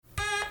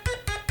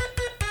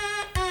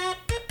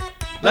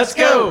Let's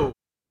go!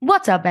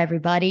 What's up,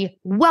 everybody?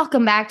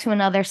 Welcome back to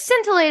another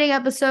scintillating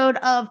episode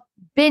of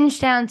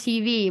Bingetown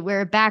TV.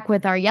 We're back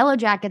with our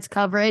Yellowjackets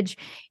coverage,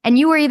 and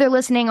you are either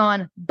listening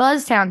on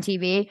Buzztown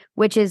TV,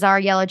 which is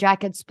our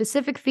Yellowjackets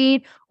specific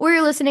feed, or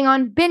you're listening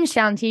on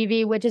Bingetown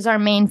TV, which is our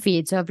main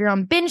feed. So if you're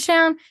on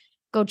Bingetown,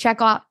 go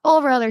check out all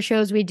of our other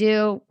shows we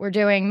do. We're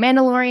doing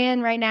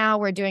Mandalorian right now.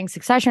 We're doing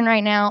Succession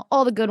right now.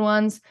 All the good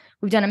ones.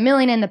 We've done a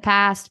million in the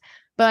past.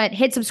 But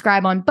hit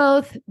subscribe on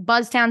both.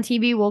 Buzztown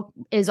TV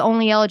is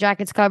only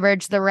Yellowjackets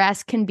coverage. The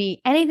rest can be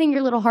anything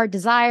your little heart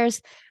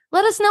desires.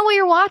 Let us know what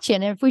you're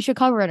watching and if we should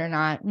cover it or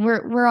not.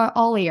 We're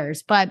all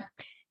ears. But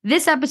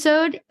this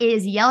episode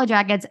is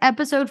Yellowjackets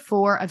episode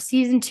 4 of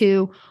season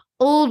 2,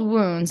 Old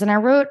Wounds. And I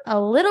wrote a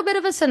little bit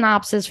of a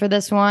synopsis for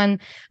this one.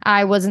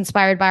 I was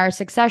inspired by our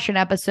Succession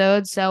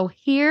episode. So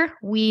here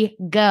we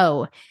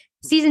go.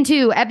 Season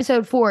 2,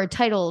 episode 4,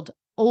 titled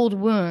Old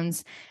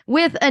Wounds,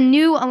 with a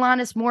new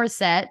Alanis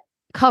Morissette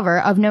cover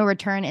of No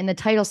Return in the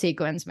title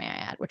sequence, may I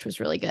add, which was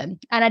really good.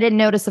 And I didn't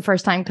notice the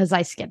first time because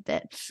I skipped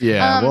it.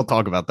 Yeah, we'll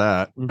talk about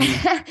that. In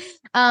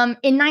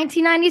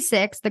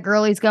 1996, the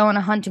girlies go on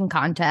a hunting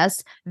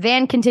contest.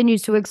 Van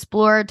continues to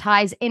explore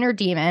Ty's inner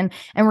demon,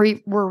 and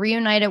we're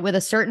reunited with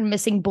a certain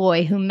missing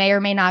boy who may or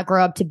may not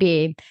grow up to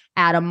be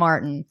Adam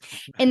Martin.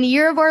 In the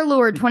year of our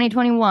Lord,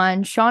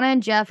 2021, Shauna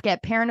and Jeff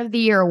get Parent of the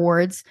Year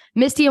awards.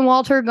 Misty and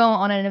Walter go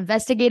on an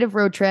investigative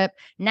road trip.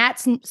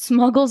 Nat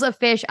smuggles a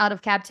fish out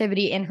of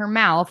captivity in her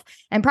mouth.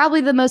 And probably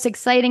the most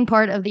exciting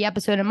part of the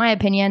episode, in my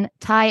opinion,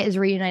 Ty is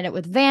reunited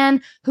with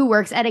Van, who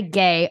works at a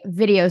gay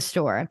video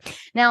store.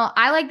 Now,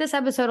 I like this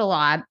episode a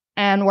lot.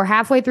 And we're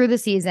halfway through the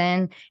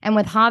season, and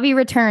with Javi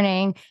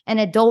returning, an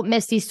adult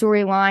Misty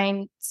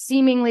storyline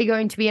seemingly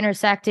going to be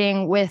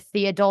intersecting with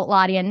the adult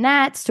Lottie and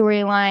Nat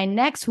storyline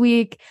next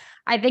week,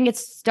 I think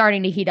it's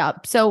starting to heat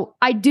up. So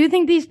I do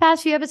think these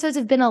past few episodes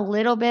have been a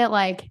little bit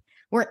like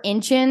we're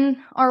inching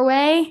our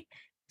way.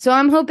 So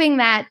I'm hoping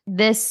that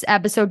this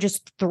episode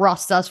just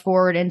thrusts us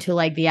forward into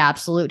like the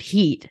absolute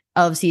heat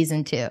of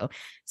season 2.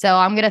 So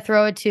I'm going to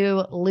throw it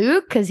to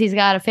Luke because he's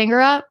got a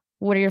finger up.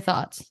 What are your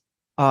thoughts?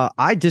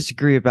 I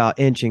disagree about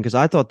inching because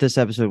I thought this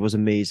episode was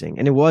amazing,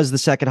 and it was the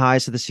second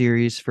highest of the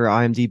series for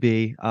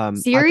IMDb.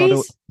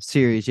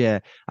 Series, yeah.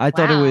 I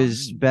thought it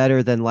was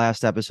better than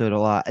last episode a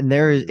lot, and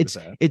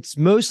it's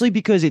mostly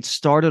because it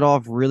started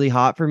off really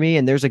hot for me,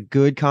 and there's a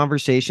good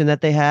conversation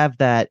that they have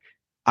that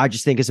I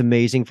just think is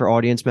amazing for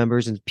audience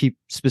members and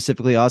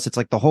specifically us. It's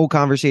like the whole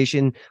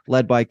conversation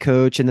led by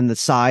Coach, and then the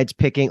sides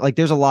picking. Like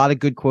there's a lot of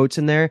good quotes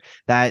in there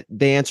that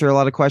they answer a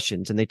lot of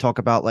questions, and they talk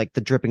about like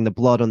the dripping the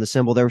blood on the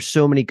symbol. There were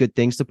so many good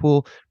things to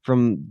pull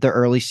from the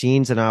early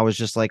scenes, and I was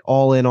just like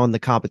all in on the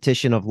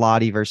competition of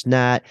Lottie versus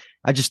Nat.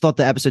 I just thought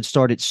the episode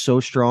started so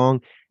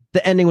strong.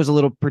 The ending was a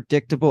little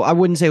predictable. I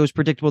wouldn't say it was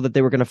predictable that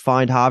they were going to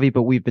find Javi,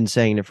 but we've been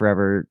saying it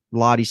forever.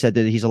 Lottie said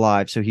that he's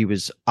alive, so he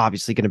was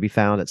obviously going to be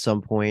found at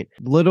some point.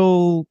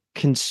 Little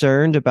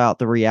concerned about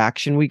the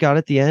reaction we got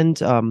at the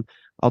end.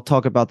 I'll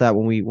talk about that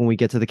when we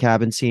get to the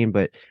cabin scene.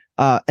 But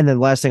and then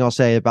last thing I'll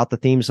say about the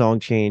theme song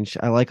change.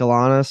 I like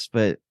Alanis,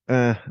 but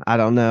I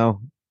don't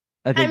know.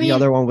 I think the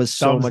other one was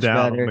so much better.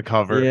 On the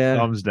cover, yeah.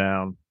 Thumbs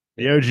down.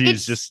 The OG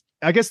is just.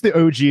 I guess the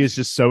OG is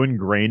just so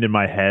ingrained in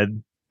my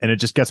head. And it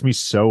just gets me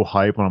so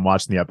hyped when I'm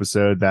watching the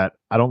episode that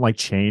I don't like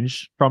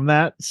change from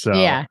that. So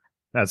yeah,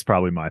 that's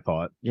probably my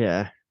thought.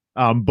 Yeah.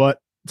 But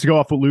to go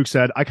off what Luke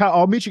said,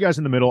 I'll meet you guys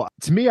in the middle.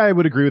 To me, I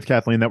would agree with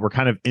Kathleen that we're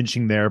kind of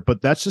inching there,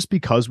 but that's just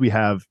because we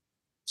have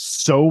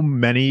so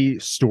many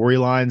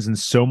storylines and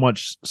so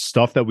much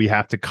stuff that we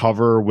have to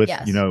cover with,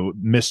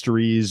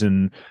 mysteries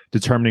and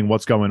determining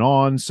what's going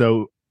on.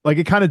 So like,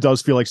 it kind of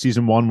does feel like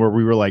season 1 where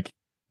we were like,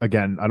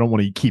 again, I don't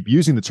want to keep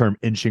using the term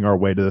inching our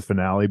way to the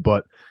finale,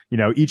 but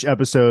each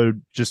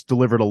episode just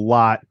delivered a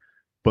lot,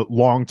 but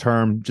long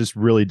term just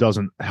really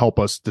doesn't help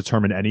us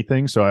determine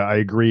anything. So I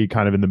agree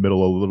kind of in the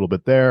middle a little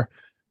bit there.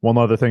 One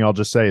other thing I'll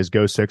just say is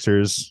go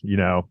Sixers,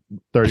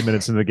 30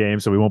 minutes into the game,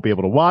 so we won't be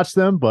able to watch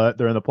them, but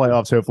they're in the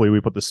playoffs. Hopefully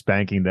we put the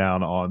spanking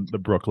down on the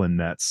Brooklyn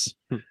Nets.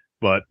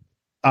 But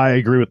I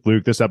agree with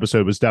Luke. This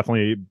episode was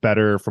definitely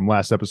better from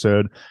last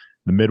episode,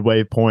 the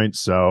midway point.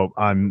 So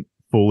I'm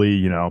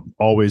fully,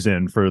 always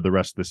in for the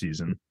rest of the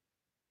season.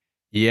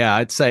 Yeah,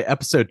 I'd say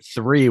episode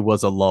 3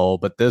 was a lull,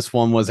 but this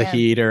one was a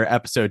heater.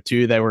 Episode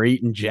 2, they were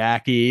eating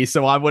Jackie,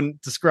 so I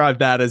wouldn't describe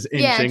that as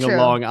inching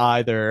along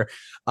either.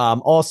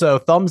 Also,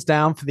 thumbs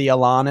down for the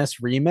Alanis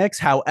remix.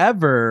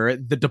 However,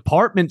 the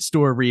department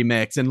store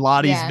remix and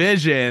Lottie's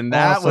Vision,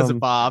 that was a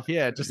bop.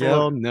 Yeah, just a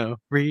little no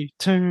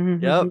return.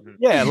 Yep.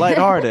 Yeah,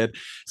 lighthearted.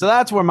 So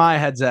that's where my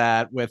head's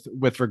at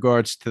with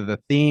regards to the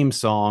theme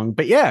song.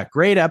 But yeah,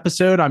 great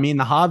episode. I mean,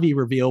 the Javi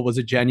reveal was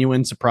a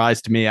genuine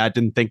surprise to me. I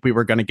didn't think we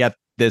were going to get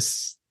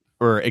that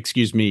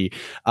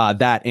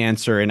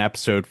answer in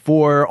episode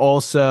 4.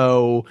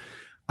 Also,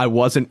 I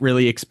wasn't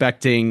really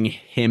expecting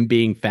him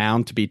being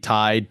found to be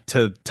tied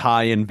to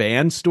Ty and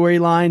Van's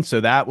storyline. So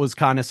that was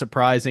kind of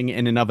surprising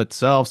in and of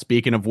itself.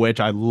 Speaking of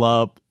which, I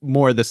love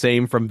more of the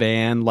same from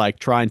Van, like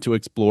trying to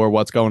explore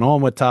what's going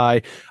on with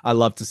Ty. I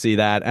love to see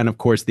that. And of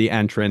course, the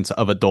entrance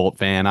of adult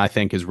Van, I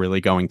think, is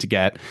really going to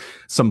get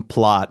some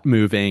plot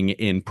moving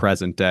in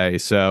present day.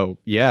 So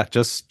yeah,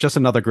 just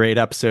another great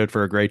episode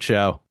for a great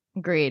show.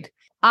 Agreed.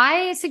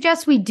 I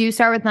suggest we do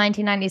start with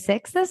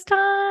 1996 this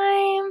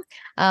time.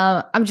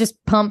 I'm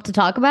just pumped to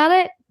talk about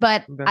it,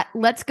 but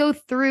let's go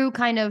through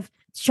kind of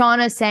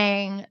Shauna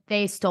saying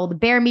they stole the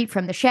bear meat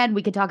from the shed.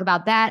 We could talk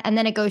about that. And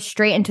then it goes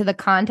straight into the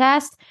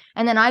contest.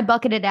 And then I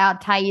bucketed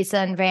out Taissa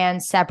and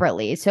Van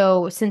separately.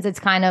 So since it's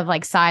kind of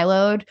like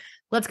siloed,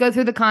 let's go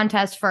through the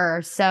contest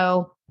first.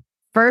 So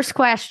first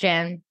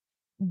question,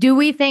 do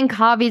we think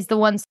Javi's the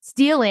one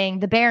stealing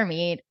the bear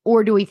meat,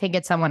 or do we think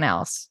it's someone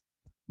else?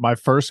 My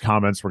first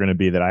comments were going to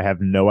be that I have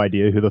no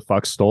idea who the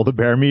fuck stole the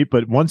bear meat.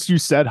 But once you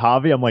said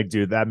Javi, I'm like,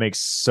 dude, that makes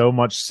so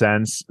much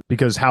sense,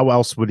 because how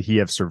else would he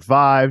have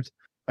survived?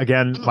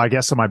 Again, my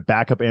guess on my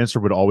backup answer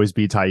would always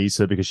be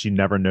Taissa, because she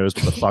never knows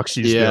what the fuck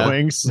she's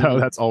doing. So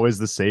that's always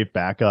the safe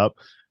backup.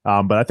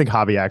 But I think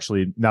Javi,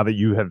 actually, now that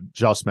you have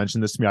just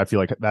mentioned this to me, I feel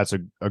like that's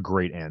a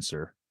great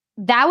answer.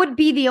 That would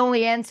be the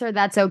only answer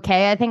that's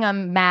okay. I think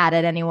I'm mad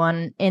at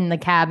anyone in the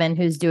cabin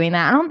who's doing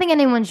that. I don't think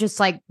anyone's just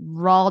like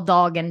raw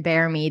dog and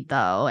bear meat,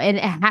 though. It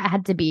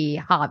had to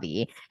be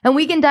Javi. And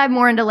we can dive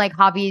more into like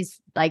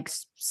Javi's like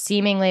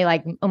seemingly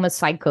like almost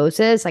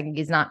psychosis. Like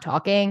he's not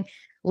talking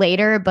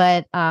later.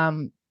 But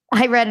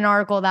I read an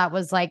article that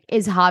was like,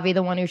 is Javi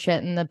the one who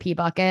shit in the pee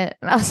bucket?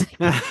 And I was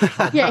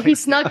like, yeah, he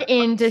snuck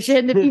in to shit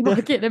in the pee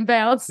bucket and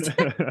bounced.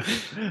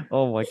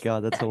 Oh my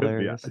God, that's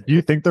hilarious. Do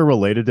you think they're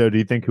related, though? Do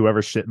you think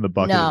whoever shit in the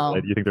bucket No. is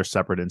related? Do you think they're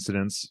separate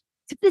incidents?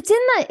 It's in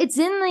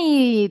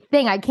the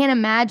thing. I can't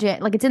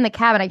imagine, like it's in the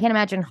cabin. I can't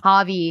imagine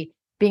Javi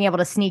being able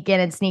to sneak in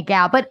and sneak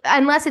out. But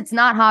unless it's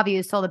not Javi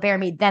who stole the bear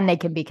meat, then they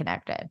can be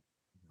connected.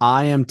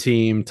 I am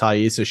team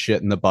Taissa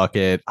shit in the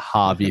bucket.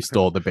 Javi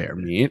stole the bear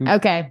meat.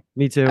 Okay.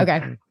 Me too.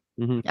 Okay.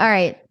 Mm-hmm. All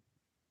right.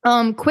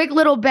 Quick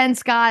little Ben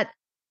Scott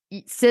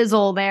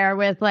sizzle there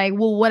with like,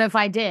 well, what if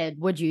I did?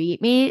 Would you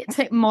eat me? It's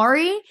like,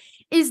 Mari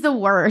is the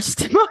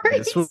worst.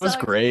 This was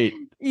great.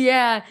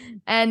 Yeah.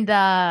 And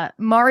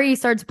Mari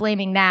starts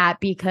blaming that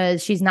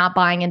because she's not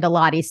buying into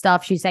Lottie's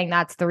stuff. She's saying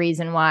that's the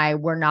reason why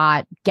we're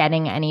not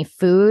getting any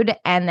food.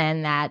 And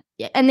then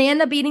they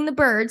end up eating the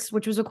birds,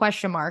 which was a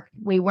question mark.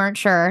 We weren't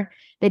sure.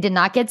 They did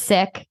not get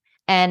sick.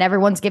 And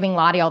everyone's giving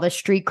Lottie all this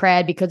street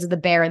cred because of the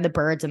bear and the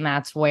birds. And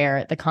that's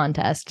where the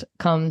contest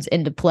comes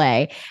into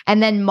play.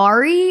 And then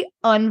Mari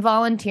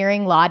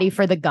unvolunteering Lottie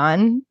for the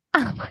gun.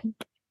 I'm like,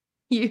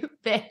 you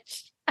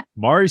bitch.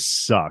 Mari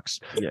sucks.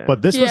 Yeah.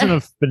 But this was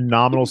a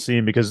phenomenal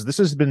scene, because this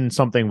has been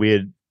something we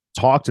had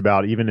talked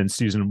about even in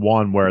season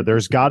 1, where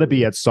there's got to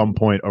be at some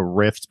point a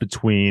rift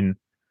between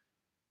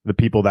the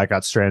people that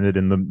got stranded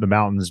in the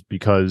mountains,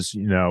 because,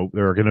 you know,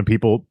 there are going to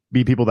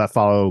be people that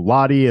follow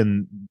Lottie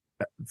and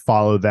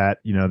follow that,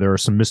 you know, there are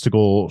some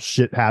mystical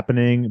shit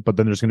happening, but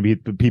then there's going to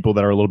be people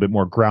that are a little bit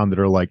more grounded,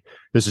 are like,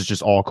 this is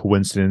just all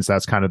coincidence.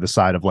 That's kind of the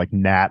side of like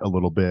Nat a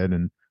little bit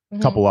and a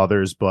couple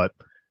others, but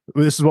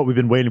this is what we've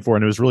been waiting for.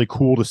 And it was really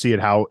cool to see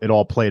how it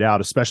all played out,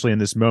 especially in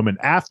this moment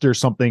after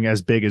something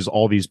as big as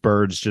all these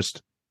birds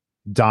just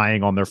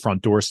dying on their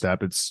front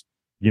doorstep. It's,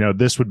 you know,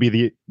 this would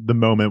be the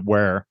moment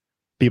where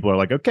people are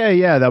like, okay,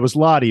 yeah, that was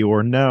Lottie,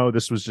 or no,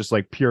 this was just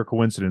like pure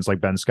coincidence, like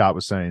Ben Scott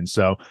was saying.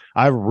 So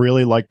I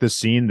really like this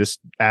scene. This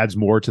adds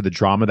more to the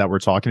drama that we're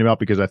talking about,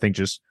 because I think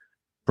just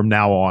from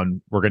now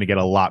on, we're going to get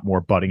a lot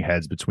more butting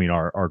heads between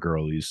our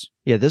girlies.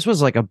 Yeah, this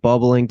was like a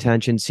bubbling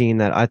tension scene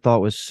that I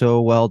thought was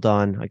so well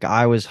done. Like,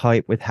 I was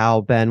hyped with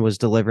how Ben was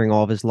delivering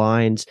all of his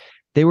lines.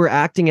 They were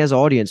acting as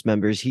audience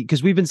members,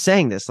 because we've been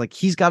saying this, like,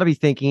 he's got to be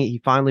thinking it.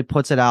 He finally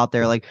puts it out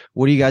there, like,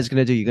 what are you guys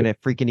going to do? You're going to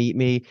freaking eat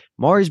me?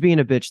 Mari's being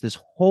a bitch this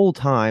whole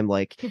time.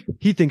 Like,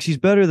 he thinks he's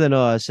better than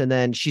us. And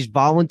then she's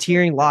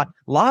volunteering.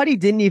 Lottie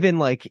didn't even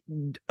like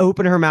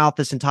open her mouth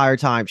this entire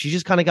time. She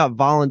just kind of got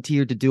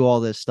volunteered to do all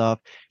this stuff.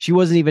 She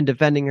wasn't even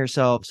defending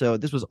herself. So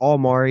this was all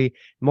Mari.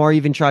 Mari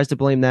even tries to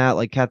blame that,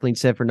 like Kathleen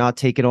said, for not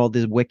taking all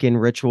the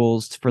Wiccan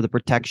rituals for the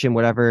protection,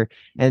 whatever.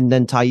 And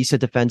then Taissa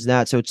defends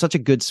that. So it's such a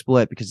good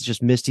split, because it's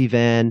just Misty,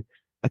 Van,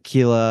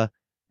 Akilah,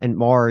 and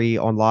Mari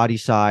on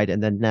Lottie's side,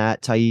 and then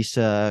Nat,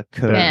 Taissa,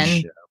 Coach.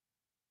 Ben.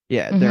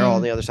 Yeah, they're all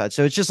on the other side.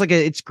 So it's just like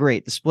it's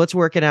great. The split's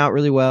working out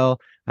really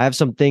well. I have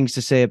some things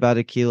to say about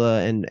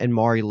Akilah and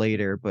Mari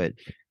later, but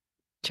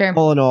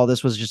all in all,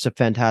 this was just a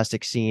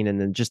fantastic scene. And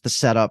then just the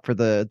setup for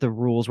the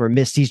rules, where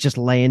Misty's just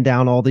laying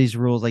down all these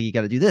rules, like, you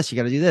got to do this, you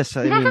got to do this.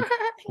 I mean,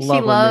 she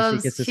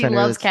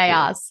loves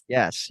chaos.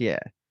 Yes, yeah,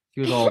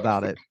 she was all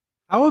about it.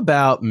 How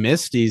about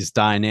Misty's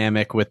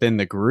dynamic within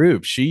the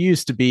group? She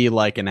used to be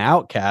like an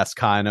outcast,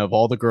 kind of.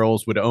 All the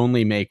girls would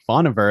only make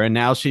fun of her, and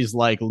now she's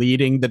like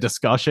leading the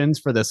discussions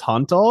for this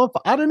hunt off.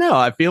 I don't know.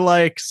 I feel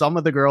like some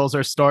of the girls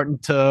are starting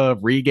to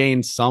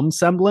regain some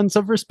semblance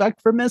of respect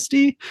for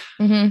Misty.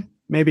 Mm-hmm.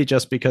 Maybe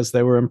just because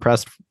they were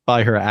impressed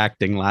by her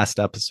acting last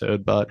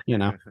episode, but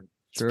it's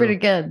pretty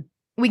good.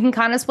 We can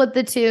kind of split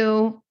the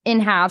two in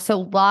half.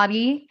 So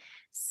Lottie,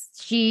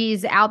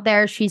 she's out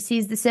there. She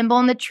sees the symbol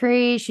in the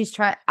tree.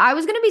 I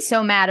was going to be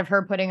so mad if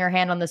her putting her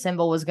hand on the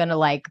symbol was going to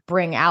like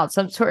bring out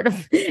some sort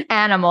of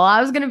animal.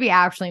 I was going to be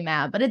actually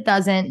mad, but it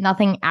doesn't.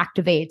 Nothing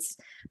activates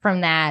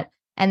from that.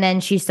 And then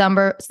she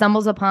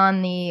stumbles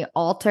upon the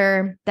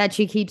altar that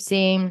she keeps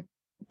seeing.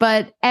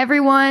 But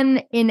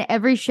everyone in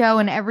every show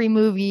and every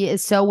movie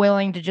is so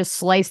willing to just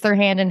slice their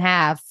hand in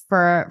half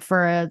for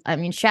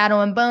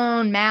Shadow and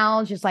Bone,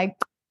 Mal just like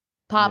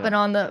popping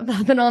on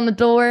the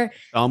door.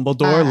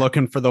 Dumbledore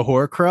looking for the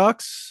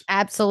Horcrux.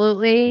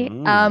 Absolutely.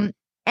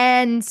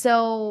 And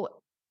so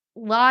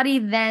Lottie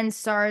then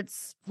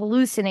starts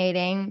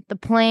hallucinating the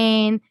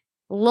plane.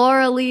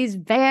 Laura Lee's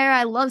there.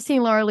 I love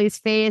seeing Laura Lee's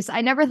face.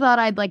 I never thought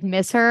I'd like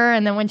miss her.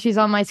 And then when she's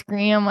on my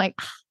screen, I'm like,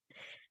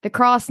 the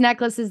cross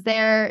necklace is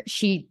there.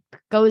 She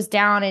goes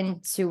down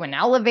into an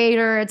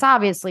elevator. It's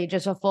obviously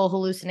just a full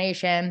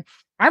hallucination.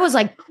 I was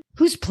like,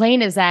 whose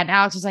plane is that? And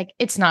Alex was like,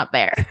 it's not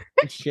there.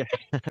 Yeah.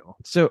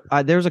 So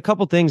there's a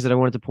couple things that I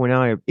wanted to point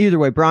out here. Either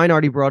way, Brian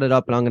already brought it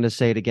up, and I'm going to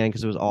say it again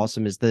because it was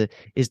awesome. Is the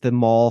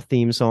mall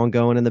theme song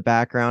going in the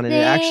background?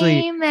 And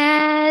Same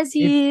as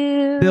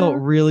you. It built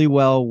really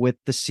well with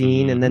the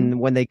scene. And then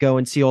when they go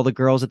and see all the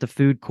girls at the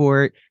food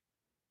court,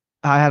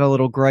 I had a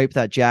little gripe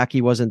that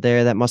Jackie wasn't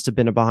there. That must have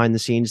been a behind the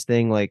scenes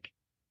thing. Like,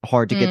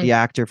 hard to get the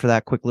actor for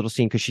that quick little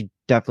scene because she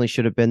definitely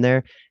should have been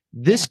there.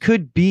 This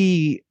could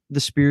be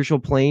the spiritual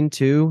plane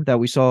too that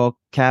we saw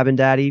Cabin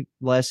Daddy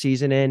last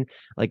season in.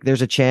 Like,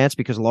 there's a chance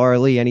because Laura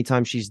Lee,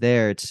 anytime she's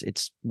there,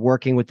 it's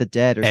working with the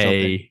dead or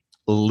something.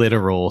 A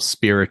literal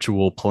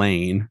spiritual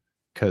plane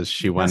because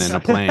she went in a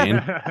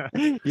plane.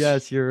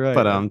 Yes, you're right.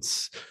 But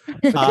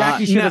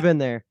Jackie should have been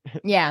there.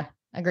 Yeah.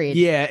 Agreed.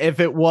 Yeah, if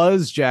it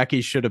was,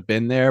 Jackie should have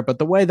been there. But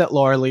the way that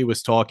Laura Lee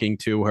was talking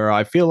to her,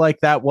 I feel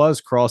like that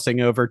was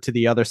crossing over to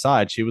the other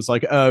side. She was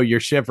like, oh, you're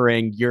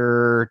shivering.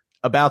 You're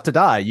about to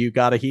die. You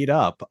got to heat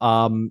up.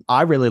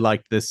 I really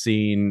liked this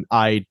scene.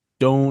 I'm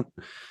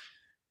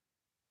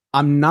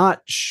not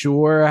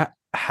sure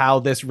how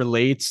this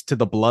relates to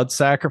the blood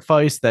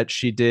sacrifice that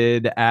she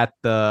did at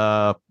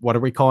the, what are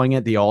we calling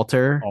it? The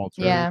altar.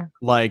 Yeah.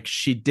 Like,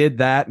 she did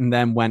that and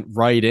then went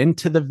right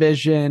into the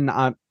vision.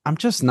 I'm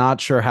just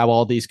not sure how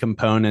all these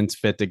components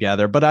fit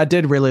together, but I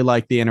did really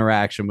like the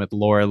interaction with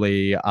Laura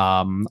Lee.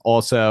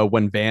 Also,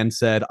 when Van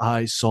said,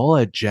 I saw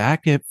a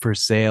jacket for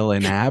sale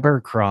in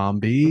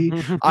Abercrombie,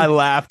 I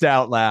laughed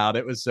out loud.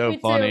 It was so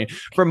funny.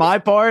 For my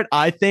part,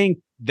 I think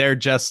they're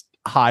just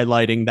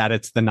highlighting that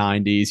it's the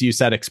 90s. You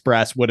said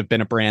Express would have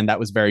been a brand that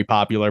was very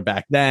popular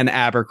back then.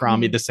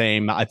 Abercrombie, the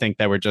same. I think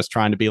they were just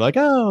trying to be like,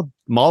 oh,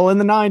 mall in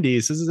the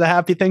 90s. This is a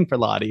happy thing for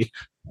Lottie.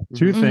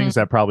 Two things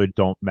that probably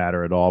don't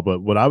matter at all,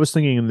 but what I was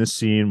thinking in this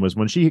scene was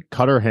when she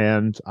cut her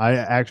hand,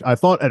 I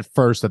thought at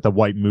first that the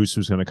white moose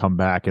was going to come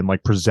back and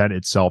like present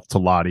itself to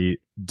Lottie.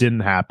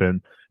 Didn't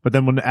happen. But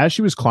then as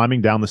she was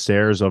climbing down the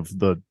stairs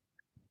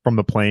from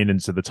the plane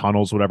into the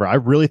tunnels, whatever, I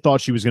really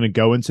thought she was going to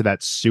go into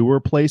that sewer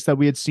place that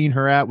we had seen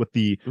her at with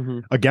the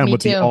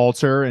the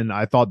altar, and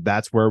I thought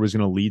that's where it was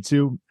going to lead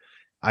to.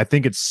 I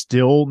think it's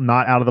still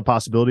not out of the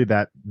possibility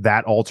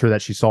that altar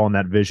that she saw in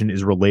that vision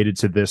is related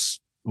to this.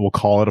 We'll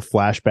call it a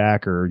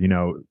flashback or,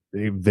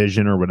 a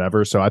vision or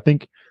whatever. So I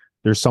think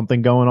there's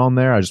something going on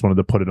there. I just wanted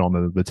to put it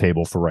on the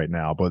table for right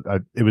now, but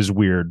it was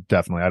weird.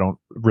 Definitely. I don't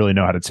really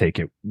know how to take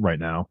it right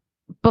now.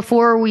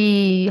 Before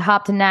we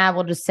hop to Nav,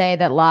 we'll just say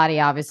that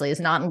Lottie obviously is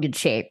not in good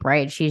shape,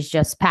 right? She's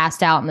just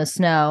passed out in the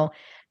snow,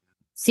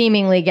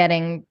 seemingly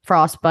getting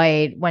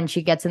frostbite. When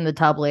she gets in the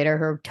tub later,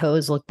 her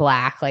toes look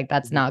black. Like,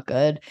 that's not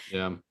good.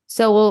 Yeah.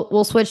 So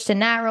we'll switch to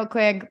Nat real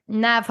quick.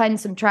 Nat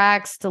finds some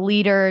tracks to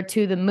lead her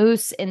to the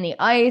moose in the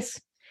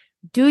ice.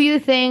 Do you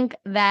think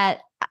that,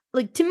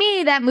 like, to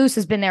me, that moose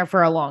has been there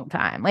for a long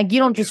time? Like, you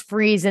don't just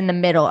freeze in the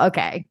middle.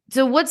 Okay.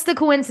 So what's the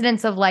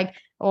coincidence of, like,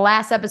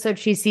 last episode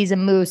she sees a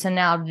moose and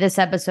now this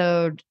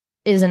episode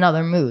is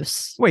another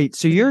moose? Wait,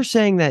 so you're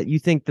saying that you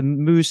think the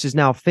moose is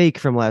now fake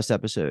from last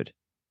episode?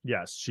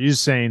 Yes, she's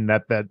saying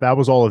that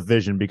was all a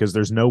vision because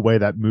there's no way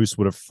that moose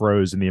would have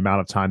froze in the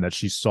amount of time that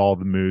she saw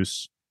the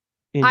moose.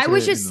 I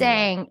was just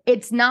saying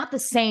it's not the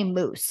same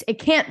moose. It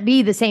can't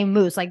be the same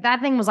moose. Like,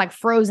 that thing was like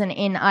frozen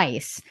in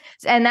ice.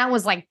 And that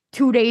was like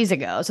 2 days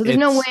ago. So there's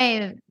no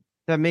way.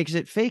 That makes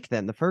it fake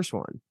then, the first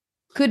one.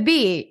 Could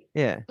be.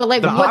 Yeah. But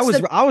like,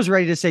 I was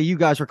ready to say you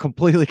guys were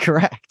completely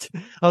correct.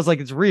 I was like,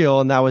 it's real.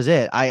 And that was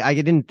it. I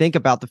didn't think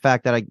about the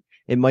fact that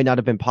it might not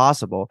have been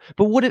possible.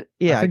 But I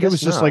think it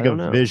was just like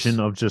a vision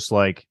of just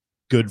like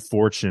good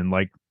fortune.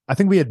 Like, I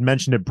think we had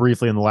mentioned it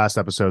briefly in the last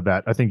episode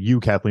that I think you,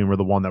 Kathleen, were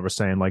the one that was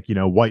saying, like,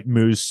 white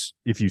moose,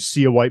 if you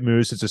see a white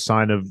moose, it's a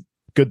sign of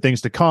good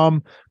things to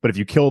come. But if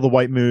you kill the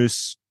white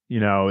moose,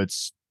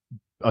 it's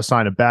a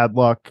sign of bad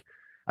luck.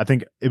 I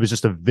think it was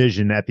just a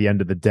vision at the end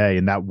of the day.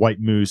 And that white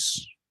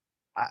moose,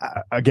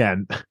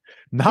 again,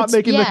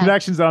 making the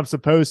connections that I'm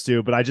supposed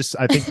to, but I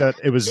think that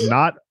it was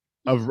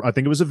I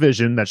think it was a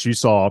vision that she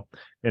saw.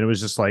 And it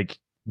was just like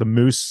the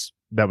moose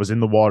that was in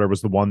the water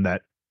was the one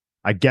that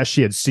I guess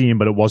she had seen,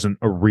 but it wasn't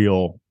a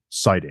real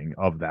sighting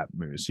of that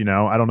moose. You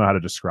know, I don't know how to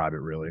describe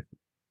it really.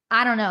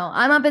 I don't know.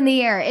 I'm up in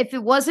the air. If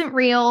it wasn't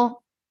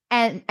real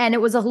and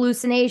it was a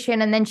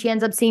hallucination and then she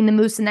ends up seeing the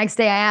moose the next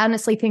day, I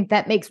honestly think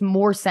that makes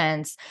more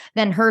sense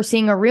than her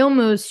seeing a real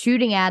moose,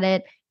 shooting at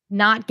it,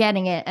 not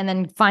getting it, and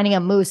then finding a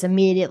moose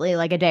immediately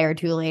like a day or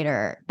two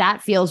later.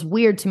 That feels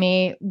weird to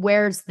me.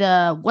 What's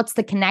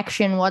the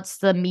connection? What's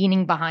the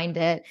meaning behind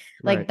it?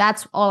 Like, right.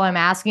 That's all I'm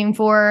asking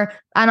for.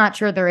 I'm not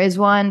sure there is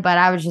one, but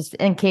I was just,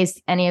 in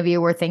case any of you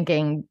were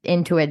thinking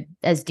into it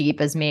as deep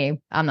as me,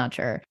 I'm not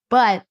sure.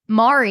 But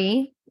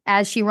Mari,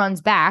 as she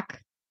runs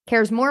back,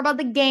 cares more about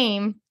the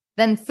game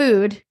than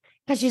food,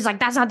 because she's like,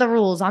 that's not the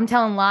rules. I'm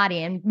telling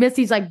Lottie. And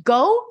Missy's like,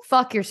 go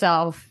fuck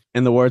yourself.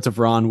 In the words of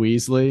Ron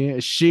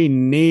Weasley, she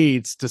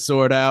needs to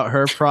sort out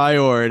her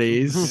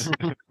priorities.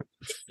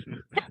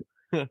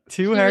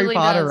 Two Harry really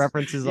Potter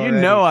references already.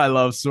 You know I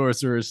love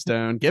Sorcerer's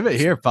Stone. Give it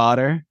here,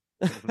 Potter.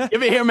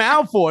 Give it here,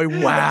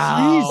 Malfoy.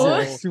 Wow.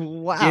 Jesus.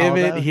 Wow. Give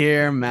it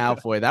here,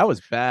 Malfoy. That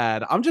was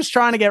bad. I'm just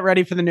trying to get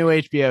ready for the new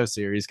HBO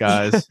series,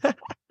 guys.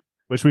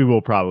 Which we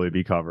will probably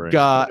be covering.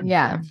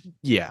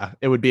 Yeah,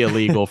 it would be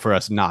illegal for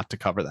us not to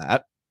cover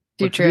that.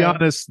 To be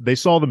honest, they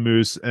saw the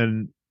moose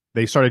and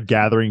they started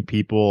gathering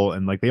people,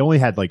 and like they only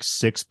had like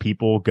 6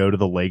 people go to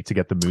the lake to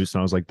get the moose. And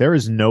I was like, there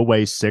is no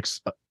way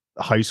 6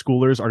 high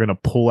schoolers are going to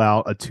pull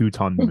out a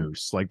 2-ton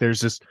moose. Like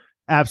there's just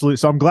absolutely.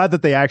 So I'm glad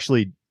that they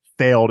actually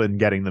failed in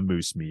getting the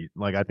moose meat.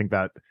 Like I think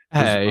that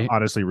is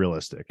honestly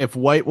realistic. If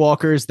White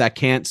Walkers that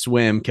can't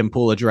swim can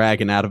pull a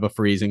dragon out of a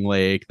freezing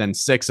lake, then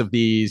 6 of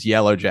these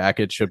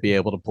Yellowjackets should be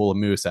able to pull a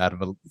moose out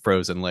of a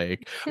frozen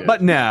lake. Yeah.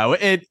 But no,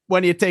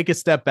 when you take a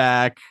step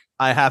back,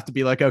 I have to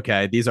be like,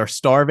 okay, these are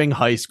starving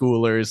high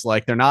schoolers.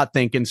 Like they're not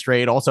thinking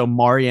straight. Also,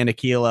 Mari and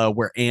Akila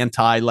were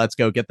anti, let's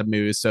go get the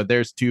moose. So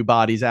there's 2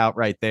 bodies out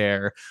right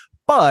there.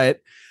 But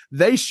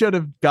they should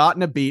have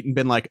gotten a beat and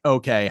been like,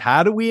 okay,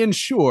 how do we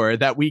ensure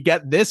that we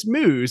get this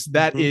moose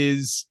that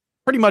is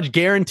pretty much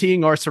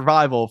guaranteeing our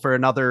survival for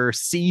another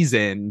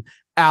season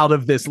out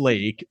of this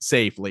lake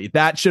safely?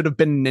 That should have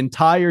been an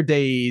entire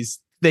day's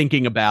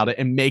thinking about it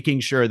and making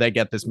sure they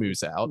get this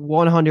moose out.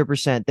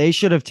 100%. They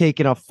should have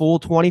taken a full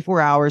 24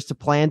 hours to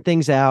plan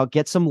things out,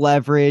 get some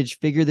leverage,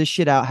 figure this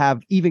shit out,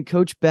 have even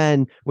Coach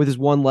Ben with his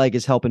one leg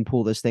is helping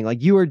pull this thing.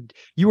 Like you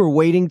were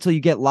waiting till you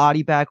get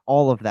Lottie back,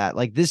 all of that.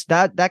 Like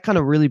that kind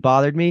of really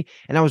bothered me.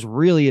 And I was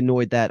really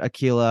annoyed that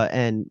Akila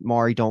and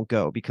Mari don't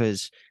go,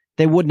 because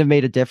they wouldn't have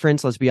made a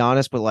difference, let's be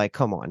honest, but like,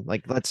 come on,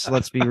 like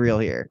let's be real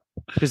here.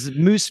 Because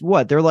moose,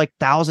 they're like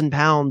 1,000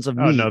 pounds of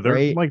meat. Oh no, they're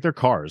right? like they're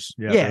cars.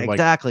 Yeah,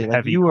 exactly.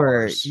 Like you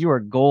are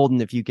golden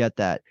if you get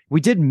that.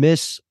 We did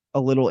miss a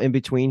little in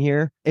between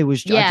here. It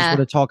was I just want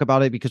to talk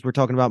about it because we're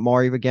talking about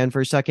Mari again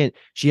for a second.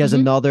 She has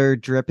another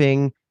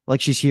dripping,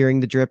 like she's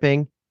hearing the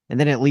dripping, and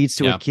then it leads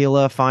to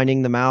Akila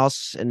finding the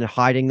mouse and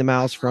hiding the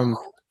mouse from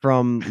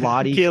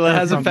Lottie. Akila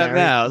has a pet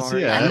mouse.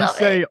 Yeah, you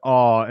say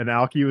 "aw," and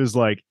Alki was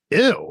like,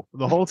 "Ew."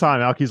 The whole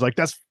time, Alki's like,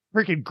 "That's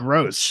freaking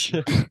gross."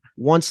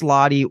 Once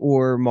Lottie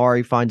or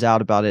Mari finds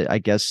out about it, I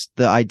guess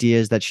the idea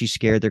is that she's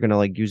scared they're gonna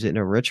like use it in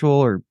a ritual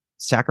or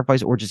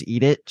sacrifice or just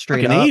eat it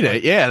straight up. Eat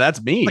it. Yeah,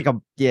 that's me.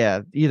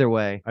 Either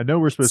way. I know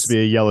we're supposed to be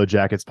a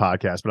Yellowjackets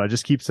podcast, but I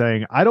just keep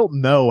saying I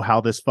don't know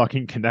how this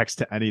fucking connects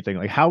to anything.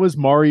 Like, how is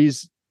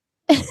Mari's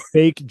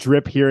fake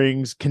drip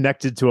hearings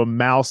connected to a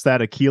mouse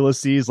that Akila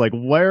sees? Like,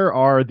 where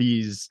are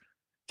these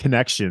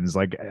connections?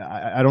 Like,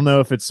 I don't know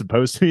if it's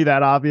supposed to be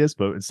that obvious,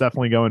 but it's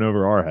definitely going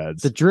over our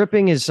heads. The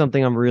dripping is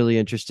something I'm really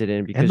interested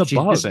in because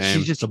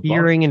she's just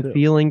hearing and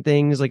feeling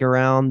things like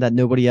around that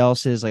nobody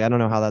else is. Like, I don't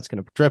know how that's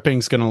gonna.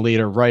 Dripping's gonna lead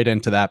her right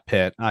into that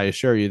pit. I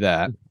assure you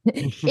that.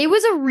 It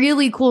was a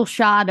really cool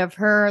shot of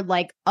her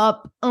like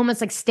up, almost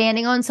like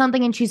standing on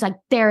something, and she's like,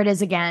 there it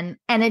is again,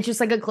 and it's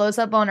just like a close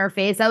up on her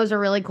face. That was a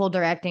really cool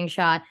directing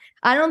shot.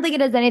 I don't think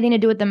it has anything to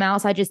do with the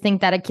mouse. I just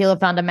think that Akila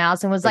found a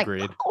mouse and was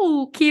Agreed. Like,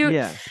 oh, cute.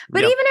 Yeah.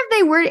 But even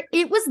if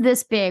it was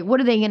this big, what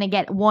are they going to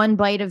get? One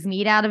bite of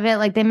meat out of it?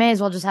 Like, they may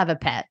as well just have a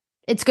pet.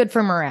 It's good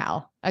for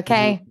morale.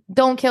 Okay. Mm-hmm.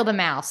 Don't kill the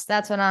mouse.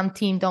 That's what I'm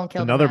team. Don't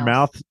kill another the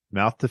mouse.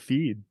 Mouth to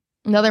feed.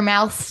 Another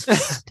mouse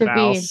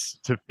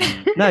to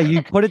feed. No,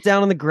 you put it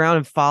down on the ground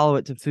and follow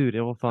it to food.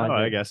 It will find it.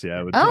 I guess,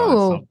 yeah. It would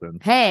something.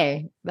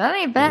 Hey, that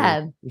ain't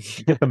bad.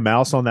 Get the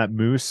mouse on that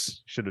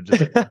moose. Should have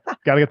just got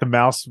to get the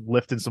mouse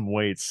lifting some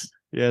weights.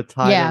 Yeah,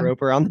 tie a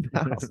rope around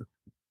the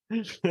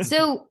mouse.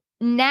 So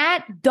Nat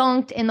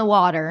dunked in the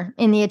water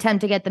in the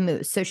attempt to get the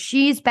moose. So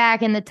she's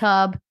back in the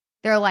tub.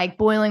 They're like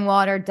boiling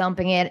water,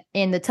 dumping it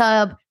in the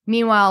tub.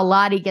 Meanwhile,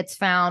 Lottie gets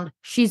found.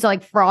 She's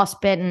like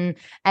frostbitten,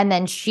 and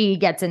then she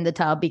gets in the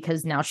tub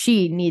because now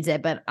she needs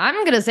it. But I'm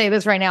going to say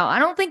this right now. I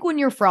don't think when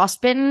you're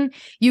frostbitten,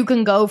 you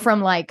can go from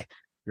like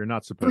you're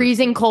not supposed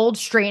freezing cold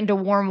straight into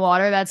warm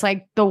water. That's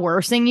like the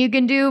worst thing you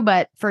can do.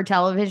 But for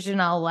television,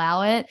 I'll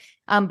allow it.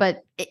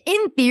 But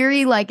in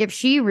theory, like if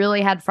she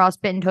really had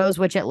frostbitten toes,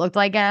 which it looked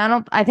like,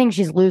 I think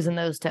she's losing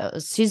those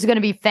toes. She's going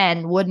to be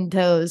Fen, wooden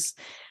toes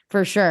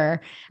for sure.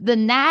 The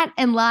Nat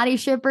and Lottie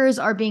shippers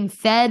are being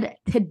fed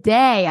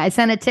today. I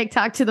sent a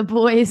TikTok to the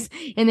boys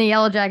in the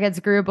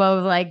Yellowjackets group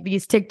of like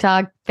these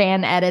TikTok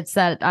fan edits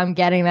that I'm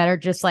getting that are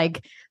just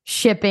like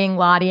shipping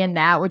Lottie and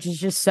Nat, which is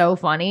just so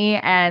funny.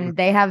 And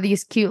they have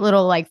these cute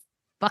little like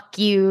fuck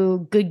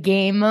you, good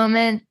game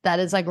moment that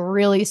is like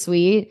really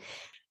sweet.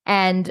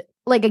 And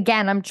like,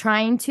 again, I'm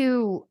trying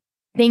to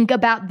think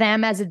about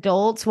them as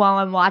adults while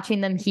I'm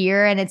watching them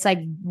here. And it's like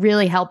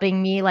really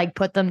helping me like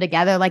put them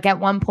together. Like at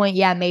one point,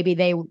 yeah, maybe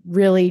they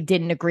really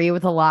didn't agree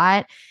with a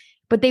lot,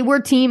 but they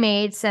were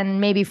teammates and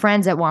maybe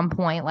friends at one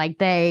point. Like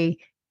they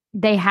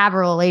have a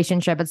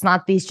relationship. It's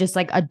not these just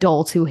like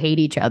adults who hate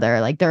each other.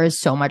 Like there is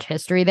so much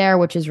history there,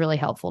 which is really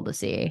helpful to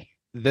see.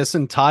 This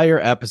entire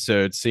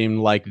episode seemed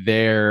like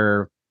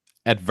their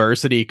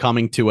adversity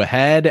coming to a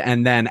head.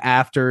 And then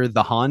after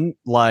the hunt,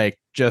 like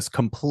just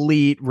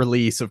complete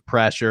release of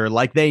pressure.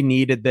 Like they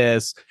needed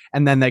this.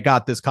 And then they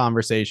got this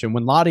conversation.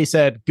 When Lottie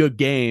said, good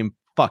game,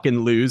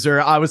 fucking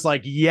loser, I was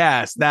like,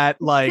 yes, that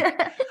like,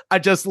 I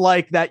just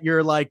like that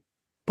you're like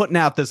putting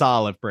out this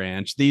olive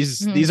branch.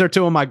 These are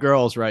two of my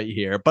girls right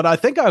here. But I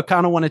think I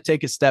kind of want to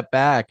take a step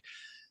back.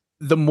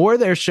 The more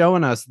they're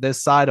showing us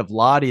this side of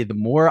Lottie, the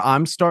more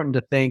I'm starting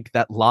to think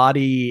that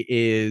Lottie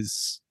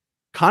is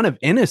kind of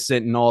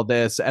innocent in all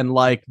this, and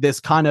like this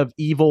kind of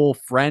evil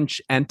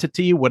French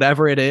entity,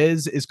 whatever it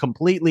is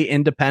completely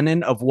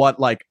independent of what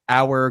like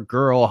our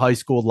girl high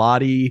school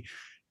Lottie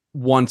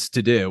wants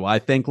to do. I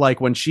think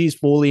like when she's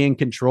fully in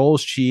control,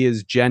 she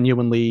is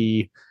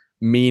genuinely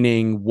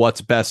meaning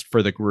what's best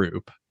for the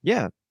group.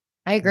 Yeah,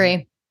 I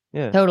agree.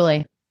 Yeah,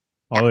 totally.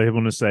 All I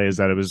want to say is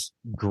that it was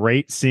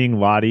great seeing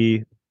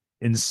Lottie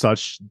in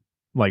such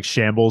like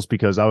shambles,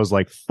 because I was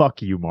like,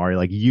 fuck you, Mari.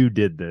 Like you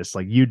did this.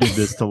 Like you did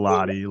this to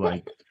Lottie.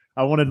 Like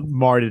I wanted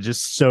Mari to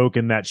just soak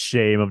in that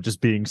shame of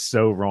just being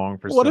so wrong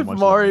for what so if much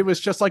Mari longer.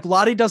 was just like,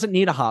 Lottie doesn't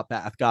need a hot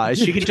bath, guys.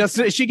 She could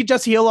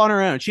just heal on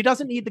her own. She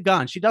doesn't need the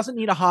gun. She doesn't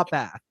need a hot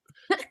bath.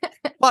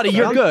 Lottie,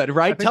 you're good,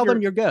 right? Tell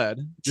them you're good.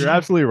 You're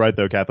absolutely right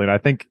though, Kathleen. I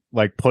think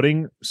like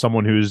putting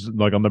someone who's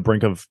like on the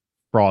brink of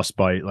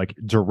frostbite like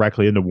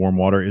directly into warm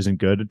water isn't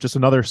good. Just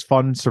another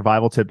fun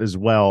survival tip as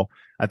well.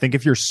 I think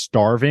if you're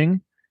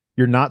starving,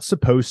 you're not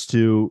supposed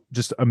to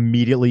just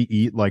immediately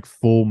eat like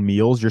full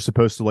meals. You're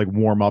supposed to like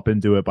warm up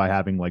into it by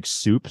having like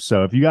soup.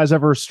 So if you guys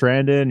ever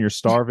stranded and you're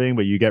starving,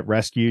 but you get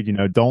rescued, you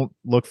know, don't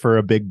look for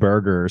a big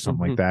burger or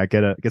something like that.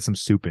 Get some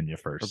soup in you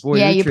first.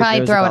 Yeah, you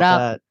probably throw it up.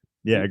 That.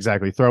 Yeah,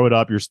 exactly. Throw it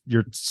up.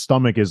 Your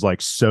stomach is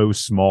like so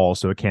small,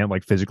 so it can't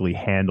like physically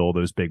handle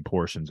those big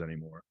portions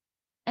anymore.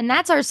 And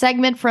that's our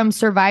segment from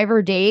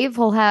Survivor Dave.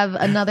 We'll have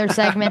another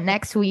segment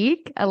next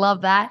week. I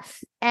love that.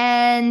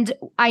 And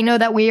I know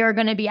that we are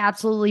going to be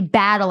absolutely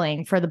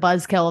battling for the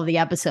buzzkill of the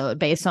episode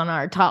based on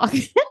our talk.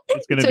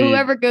 So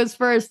whoever goes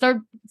first,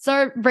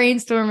 start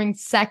brainstorming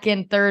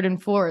second, third,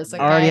 and fourth.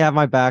 Okay? I already have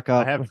my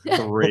backup. I have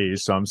 3,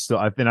 so I'm still.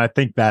 I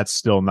think that's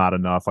still not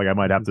enough. Like I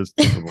might have to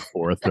think of a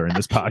 4th during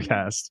this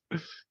podcast.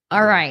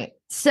 All right.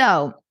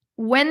 So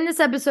when this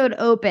episode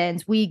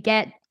opens, we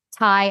get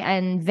Ty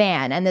and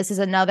Van, and this is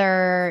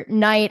another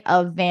night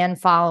of Van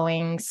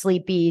following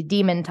sleepy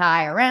demon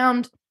Ty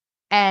around,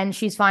 and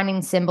she's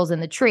finding symbols in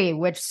the tree,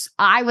 which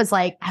I was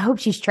like, I hope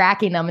she's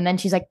tracking them. And then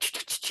she's like,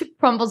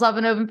 crumbles up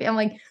an open. I'm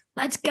like,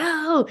 let's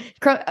go.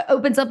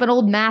 Opens up an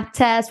old math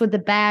test with the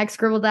bag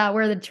scribbled out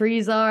where the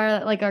trees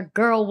are, like a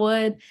girl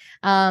would.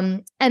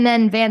 And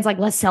then Van's like,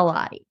 let's sell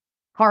Lottie.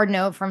 Hard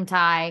note from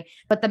Ty,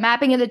 but the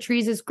mapping of the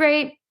trees is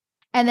great.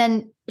 And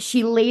then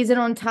she lays it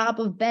on top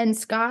of Ben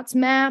Scott's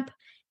map.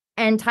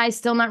 And Ty's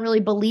still not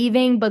really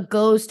believing, but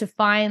goes to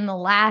find the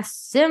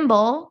last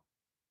symbol,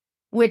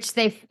 which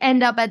they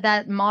end up at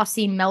that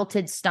mossy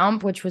melted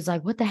stump, which was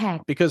like, what the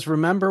heck? Because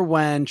remember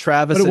when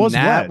Travis and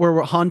Nat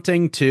were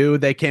hunting too,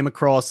 they came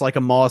across like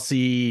a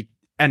mossy,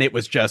 and it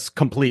was just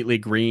completely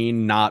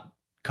green, not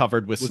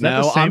covered with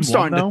snow. I'm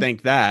starting to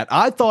think that.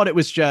 I thought it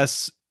was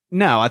just...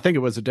 No, I think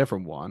it was a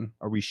different one.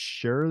 Are we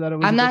sure that it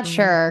was? I'm not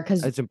sure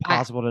because it's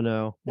impossible to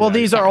know. Well,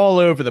 these are all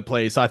over the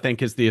place, I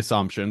think, is the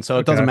assumption. So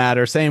it doesn't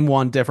matter. Same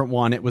one, different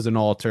one. It was an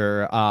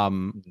altar.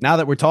 Now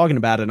that we're talking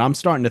about it, I'm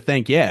starting to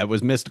think, it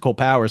was mystical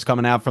powers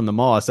coming out from the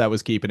moss that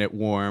was keeping it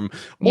warm.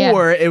 Yeah.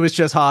 Or it was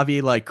just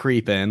Javi like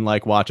creeping,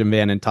 like watching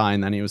Van and Ty,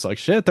 and then he was like,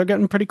 shit, they're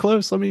getting pretty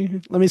close. Let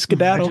me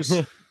skedaddle.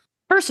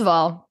 First of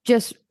all,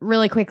 just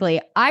really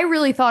quickly, I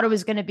really thought it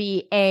was going to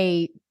be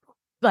a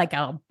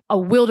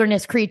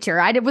wilderness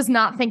creature. I was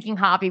not thinking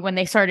Javi when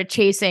they started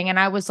chasing, and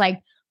I was like,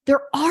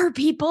 there are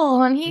people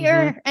on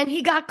here, and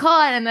he got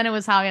caught, and then it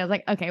was Javi. I was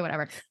like, okay,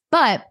 whatever.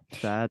 But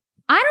I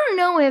don't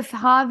know if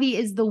Javi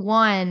is the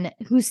one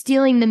who's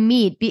stealing the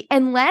meat,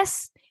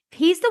 unless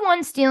he's the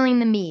one stealing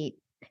the meat.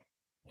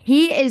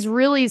 He is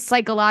really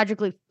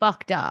psychologically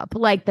fucked up.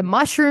 Like the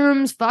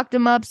mushrooms fucked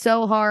him up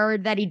so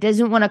hard that he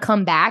doesn't want to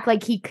come back.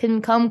 Like he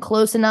can come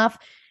close enough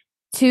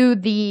to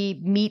the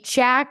meat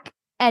shack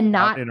and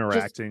not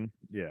interacting.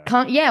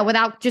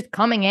 Without just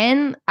coming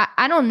in.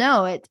 I don't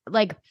know. It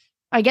like,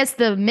 I guess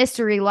the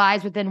mystery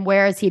lies within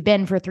where has he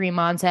been for 3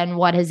 months and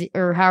what has,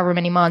 or however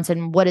many months,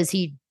 and what has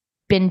he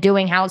been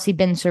doing? How has he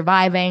been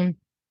surviving?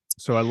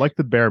 So I like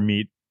the bear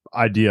meat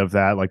idea of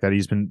that, like that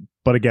he's been,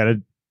 but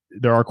again,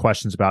 there are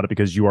questions about it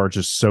because you are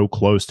just so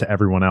close to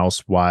everyone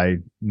else. Why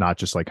not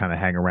just like kind of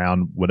hang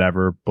around,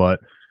 whatever? But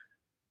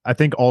I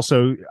think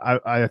also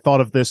I thought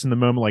of this in the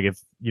moment, like if,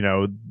 you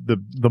know,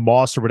 the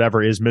moss or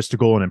whatever is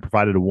mystical and it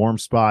provided a warm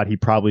spot, he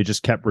probably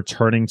just kept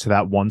returning to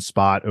that one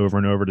spot over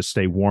and over to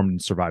stay warm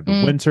and survive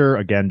the winter.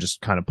 Again, just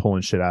kind of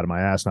pulling shit out of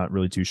my ass, not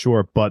really too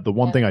sure. But the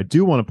one thing I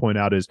do want to point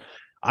out is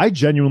I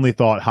genuinely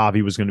thought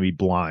Javi was going to be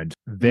blind.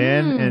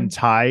 Van and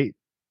Ty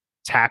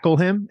tackle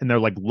him and they're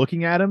like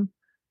looking at him.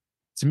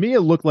 To me,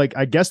 it looked like,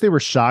 I guess they were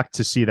shocked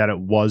to see that it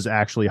was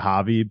actually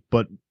Javi,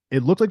 but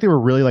it looked like they were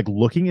really like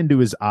looking into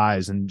his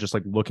eyes and just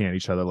like looking at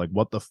each other like,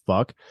 what the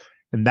fuck?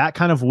 And that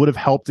kind of would have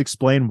helped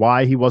explain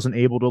why he wasn't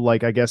able to,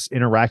 like, I guess,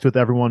 interact with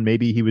everyone.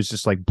 Maybe he was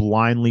just like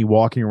blindly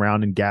walking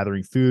around and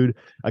gathering food.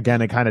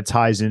 Again, it kind of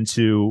ties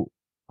into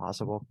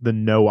possible the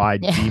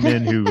no-eyed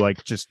demon who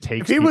like just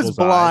takes. If he was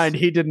blind,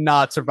 eyes. He did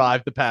not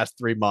survive the past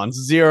 3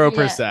 months.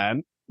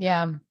 0%.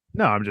 Yeah.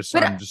 No, I'm just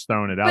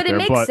throwing it out there. But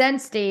it makes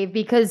sense, Dave,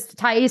 because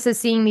Thais is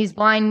seeing these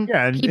blind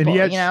people,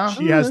 and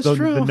she has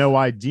the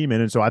no-eyed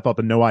demon, and so I thought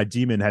the no-eyed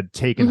demon had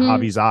taken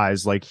Javi's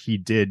eyes like he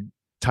did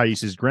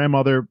Thais's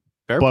grandmother.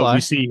 But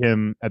we see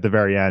him at the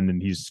very end,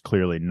 and he's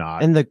clearly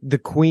not. And the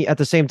queen, at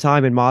the same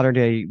time, in modern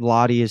day,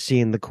 Lottie is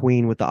seeing the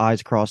queen with the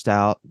eyes crossed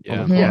out.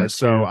 Yeah.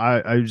 So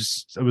I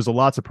just, it was a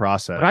lot to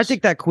process. But I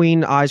think that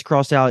queen eyes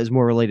crossed out is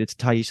more related to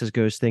Thais's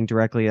ghost thing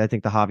directly. I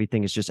think the Javi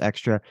thing is just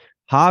extra.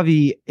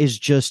 Javi is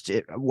just,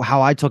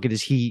 how I took it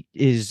is he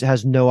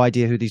has no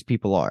idea who these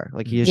people are.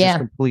 Like he is just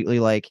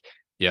completely like,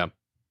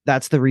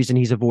 that's the reason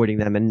he's avoiding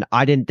them. And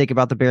I didn't think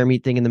about the bear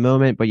meat thing in the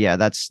moment, but yeah,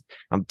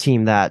 I'm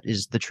team that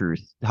is the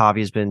truth.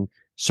 Javi has been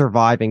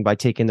surviving by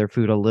taking their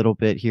food a little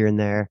bit here and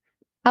there.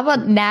 How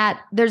about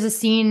Nat? There's a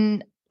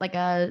scene, like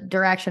a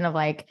direction of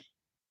like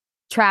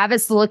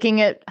Travis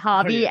looking at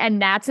Javi and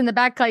Nat's in the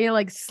back, kind of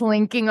like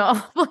slinking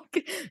off.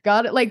 Like,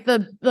 got it, like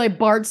the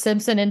Bart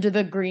Simpson into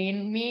the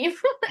green meme.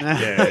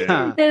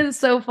 It's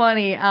so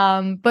funny.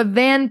 But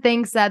Van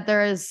thinks that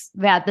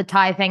the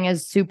Thai thing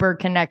is super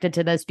connected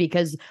to this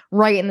because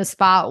right in the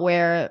spot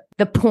where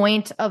the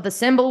point of the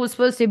symbol was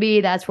supposed to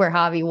be, that's where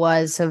Javi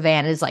was. So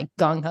Van is like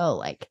gung ho,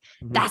 like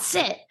that's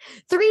it.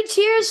 3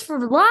 cheers for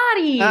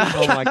Lottie.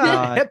 Oh my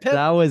god,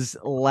 that was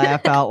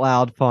laugh out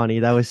loud funny.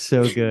 That was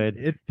so good.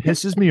 It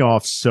pisses me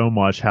off so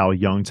much how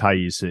young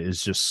Thaisa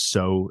is just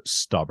so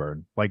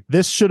stubborn. Like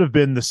this should have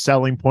been the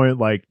selling point.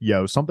 Like,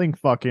 yo, something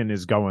fucking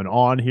is going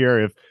on here.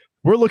 If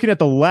we're looking at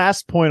the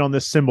last point on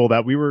this symbol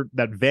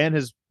that Van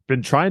has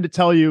been trying to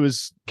tell you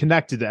is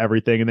connected to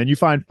everything, and then you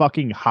find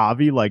fucking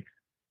Javi, like,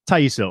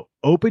 Thaisa,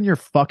 open your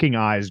fucking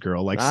eyes,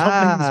 girl. Like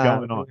something's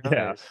going on.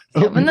 Nice.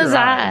 Yeah. Open those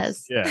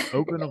eyes. Yeah,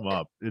 open them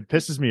up. It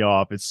pisses me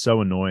off. It's so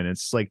annoying.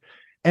 It's like,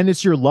 and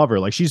it's your lover.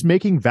 Like she's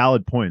making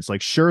valid points.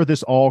 Like, sure,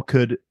 this all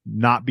could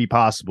not be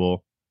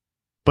possible,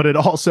 but it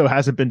also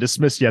hasn't been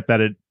dismissed yet that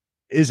it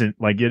isn't.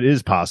 Like it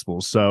is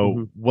possible.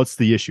 So what's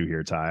the issue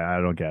here, Ty? I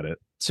don't get it.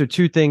 So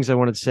 2 things I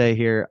wanted to say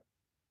here.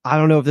 I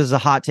don't know if this is a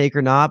hot take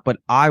or not, but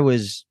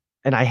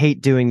and I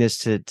hate doing this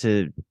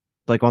to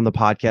like on the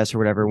podcast or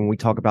whatever when we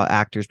talk about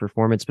actors'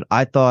 performance, but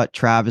I thought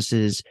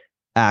Travis's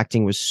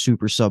acting was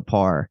super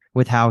subpar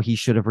with how he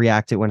should have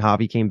reacted when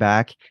Javi came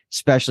back,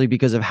 especially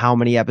because of how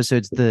many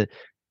episodes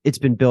it's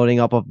been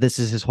building up of this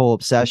is his whole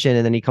obsession,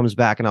 and then he comes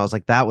back and I was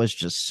like, that was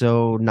just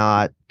so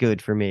not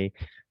good for me.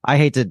 I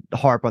hate to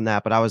harp on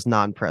that, but I was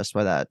not impressed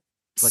by that.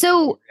 Like,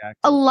 so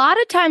a lot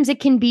of times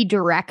it can be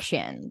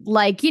direction.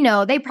 Like, you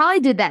know, they probably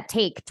did that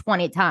take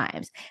 20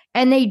 times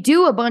and they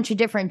do a bunch of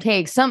different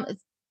takes.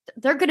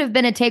 There could have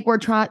been a take where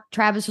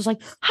Travis was like,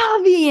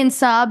 Javi, and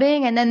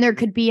sobbing. And then there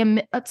could be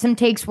some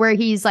takes where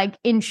he's like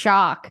in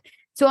shock.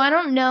 So I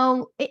don't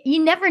know.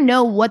 You never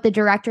know what the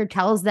director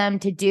tells them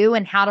to do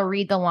and how to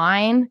read the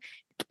line.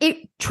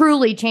 It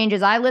truly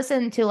changes. I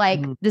listen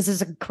to this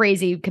is a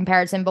crazy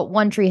comparison, but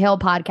One Tree Hill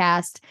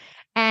podcast.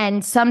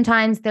 And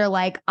sometimes they're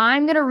like,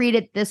 I'm going to read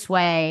it this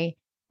way.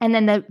 And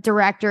then the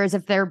directors,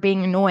 if they're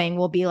being annoying,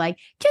 will be like,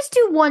 just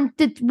do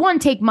one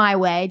take my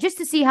way, just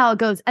to see how it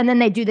goes. And then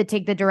they do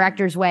take the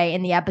director's way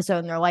in the episode.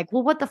 And they're like,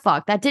 well, what the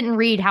fuck? That didn't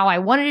read how I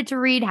wanted it to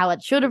read, how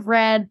it should have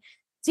read.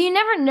 So you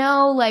never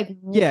know,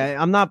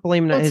 I'm not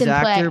blaming his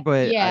actor,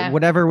 but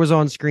whatever was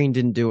on screen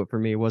didn't do it for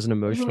me. It wasn't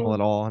emotional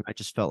at all. And I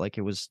just felt like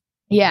it was.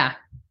 Yeah,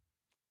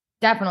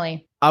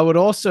 definitely. I would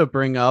also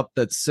bring up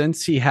that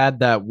since he had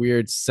that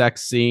weird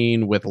sex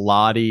scene with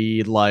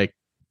Lottie, like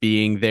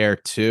being there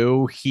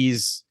too,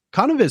 he's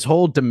kind of his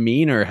whole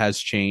demeanor has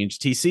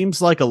changed. He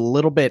seems like a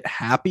little bit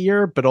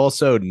happier, but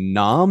also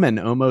numb and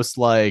almost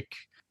like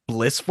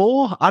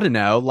blissful. I don't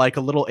know, like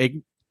a little,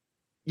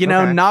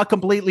 not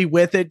completely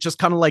with it, just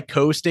kind of like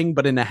coasting,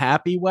 but in a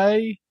happy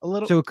way. A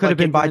little. So it could have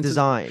been by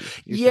design.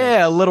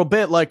 Yeah, a little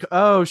bit like,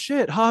 oh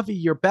shit, Javi,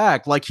 you're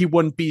back. Like he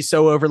wouldn't be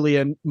so overly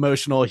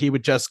emotional. He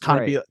would just kind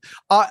of be.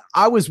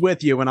 I was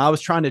with you, and I was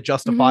trying to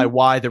justify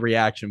why the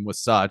reaction was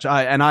such.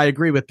 I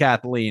agree with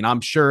Kathleen.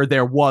 I'm sure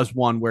there was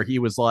one where he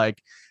was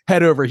like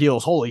head over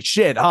heels. Holy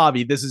shit,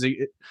 Javi, this is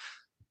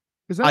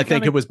I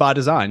think it was by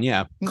design.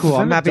 Yeah. Cool.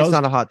 I'm happy it's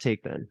not a hot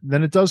take then.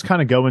 Then it does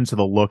kind of go into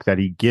the look that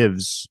he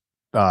gives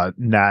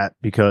Nat,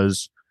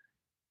 because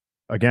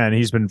again,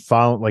 he's been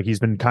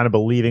kind of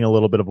believing a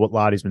little bit of what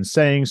Lottie's been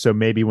saying. So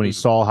maybe when he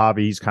saw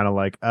Javi, he's kind of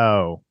like,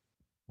 oh,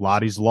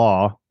 Lottie's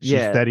law. She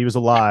said he was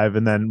alive.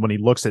 And then when he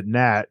looks at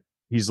Nat,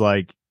 he's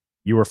like,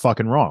 you were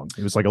fucking wrong.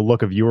 It was like a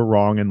look of you were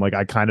wrong. And like,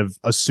 I kind of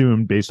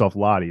assumed based off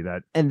Lottie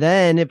that. And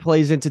then it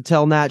plays into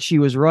tell Nat she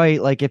was right.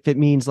 Like if it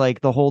means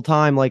like the whole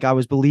time, like I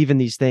was believing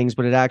these things,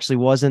 but it actually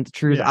wasn't the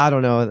truth. Yeah. I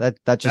don't know.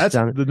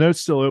 The note's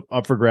still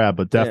up for grab,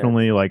 but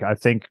definitely like, I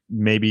think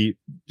maybe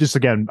just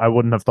again, I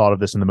wouldn't have thought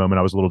of this in the moment.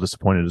 I was a little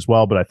disappointed as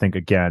well, but I think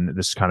again,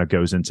 this kind of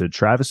goes into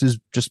Travis is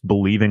just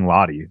believing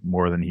Lottie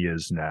more than he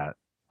is Nat.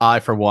 I,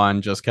 for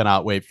one, just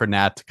cannot wait for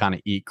Nat to kind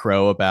of eat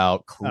crow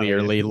about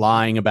clearly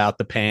lying about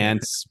the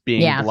pants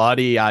being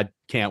bloody. I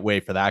can't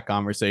wait for that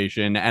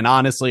conversation. And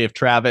honestly, if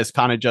Travis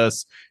kind of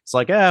just, it's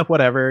like,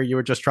 whatever, you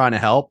were just trying to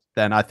help,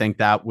 then I think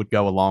that would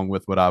go along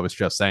with what I was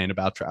just saying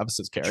about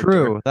Travis's character.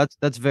 True.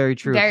 That's very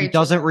true. If he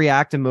doesn't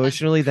react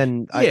emotionally,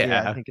 then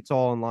I think it's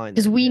all in line.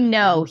 Because we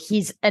know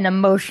he's an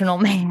emotional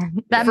man.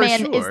 That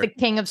man is the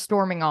king of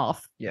storming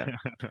off.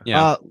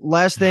 Yeah.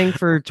 Last thing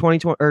for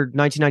 2020 or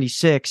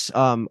 1996.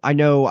 I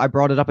know I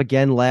brought it up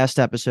again last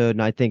episode,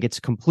 and I think it's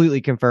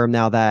completely confirmed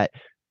now that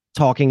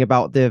talking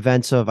about the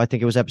events of, I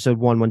think it was episode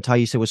 1 when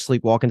Taissa was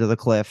sleepwalking to the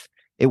cliff,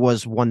 it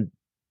was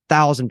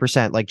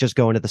 1000% like just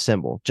going to the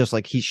symbol, just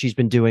like she's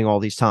been doing all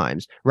these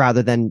times,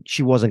 rather than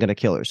she wasn't going to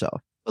kill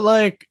herself.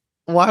 Like,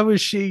 why was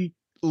she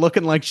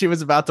looking like she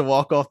was about to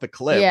walk off the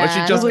cliff? Was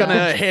she just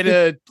gonna hit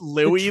a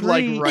Louis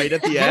like right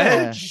at the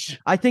edge?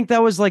 I think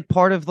that was like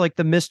part of like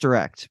the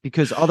misdirect,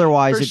 because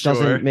otherwise it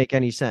doesn't make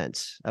any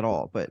sense at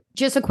all. But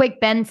just a quick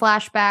Ben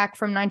flashback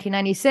from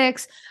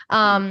 1996,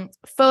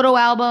 photo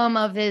album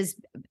of his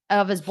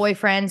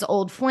boyfriend's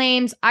old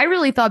flames. I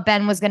really thought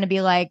Ben was going to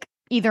be like,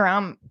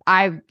 either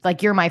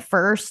you're my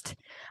first.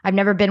 I've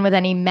never been with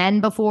any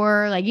men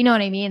before, like, you know what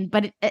I mean?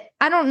 But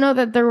I don't know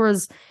that there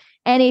was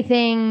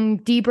anything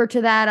deeper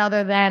to that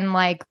other than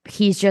like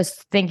he's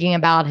just thinking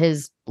about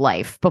his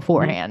life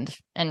beforehand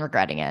and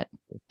regretting it.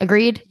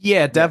 Agreed?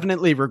 Yeah,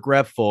 definitely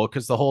regretful,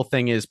 because the whole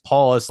thing is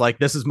Paul is like,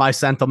 this is my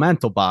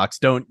sentimental box.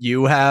 Don't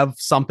you have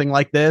something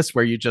like this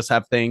where you just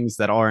have things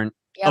that aren't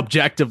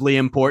objectively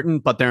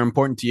important, but they're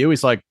important to you?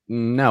 He's like,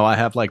 no, I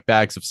have like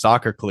bags of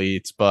soccer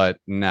cleats, but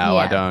no,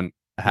 I don't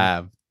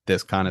have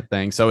this kind of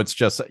thing. So it's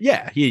just,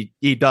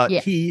 he does.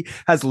 Yeah. He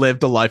has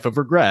lived a life of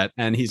regret,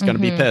 and he's going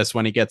to be pissed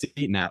when he gets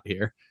eaten out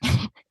here.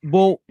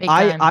 Well,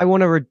 I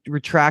want to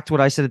retract what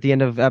I said at the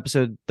end of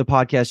the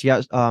podcast.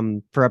 Yes,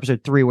 for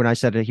episode 3, when I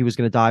said that he was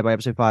going to die by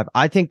episode 5.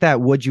 I think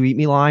that "Would you eat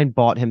me" line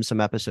bought him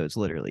some episodes,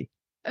 literally.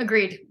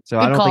 Agreed. So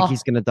I don't think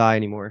he's going to die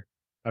anymore.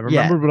 I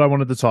remembered what I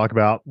wanted to talk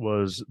about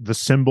was the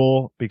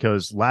symbol,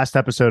 because last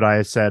episode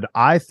I said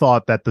I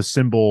thought that the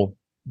symbol,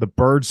 the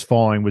birds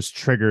falling, was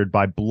triggered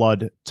by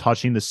blood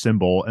touching the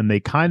symbol, and they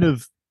commented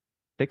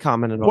on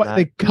that.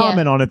 They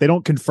comment on it. They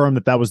don't confirm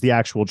that was the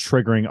actual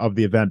triggering of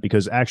the event,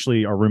 because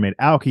actually our roommate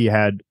Alki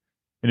had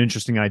an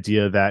interesting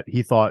idea that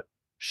he thought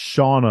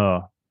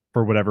Shauna,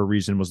 for whatever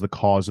reason, was the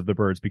cause of the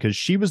birds, because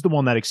she was the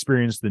one that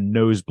experienced the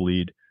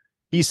nosebleed.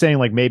 He's saying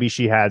like maybe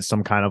she had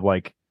some kind of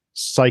like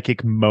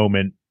psychic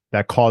moment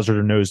that caused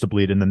her nose to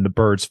bleed, and then the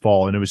birds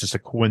fall, and it was just a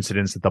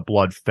coincidence that the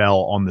blood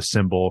fell on the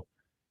symbol.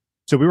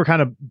 So we were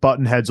kind of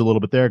butting heads a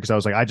little bit there, because I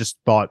was like, I just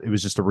thought it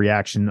was just a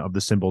reaction of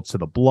the symbol to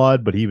the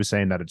blood, but he was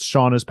saying that it's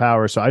Shauna's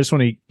power. So I just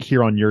want to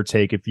hear on your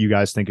take if you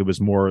guys think it was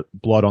more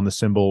blood on the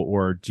symbol,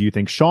 or do you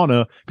think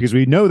Shauna, because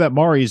we know that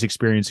Mari is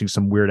experiencing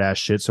some weird ass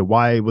shit, so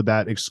why would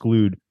that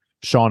exclude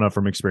Shauna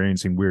from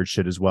experiencing weird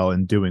shit as well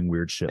and doing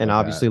weird shit? And like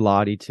obviously that?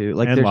 Lottie too.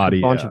 Like, and there's Lottie,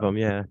 a bunch of them.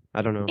 Yeah.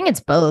 I don't know. I think it's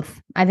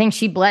both. I think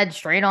she bled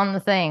straight on the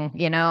thing.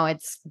 You know,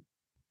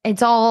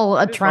 it's all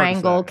a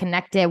triangle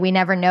connected. We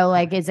never know,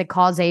 like, is it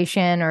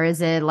causation, or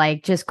is it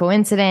like just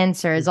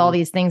coincidence, or is all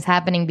these things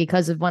happening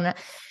because of one?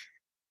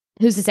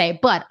 Who's to say?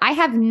 But I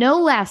have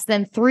no less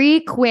than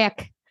 3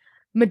 quick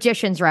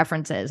magician's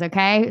references.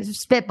 Okay.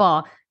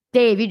 Spitball.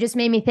 Dave, you just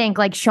made me think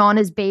like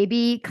Shauna's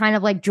baby, kind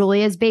of like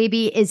Julia's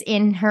baby, is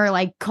in her,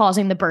 like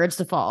causing the birds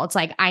to fall. It's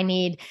like, I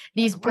need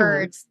these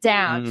birds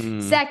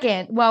down.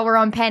 Second, while we're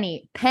on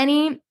Penny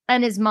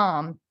and his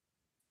mom,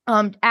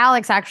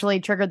 Alex actually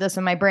triggered this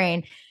in my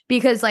brain,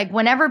 because like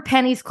whenever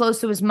Penny's close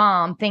to his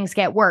mom, things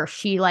get worse.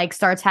 She like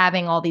starts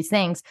having all these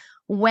things.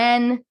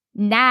 When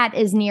Nat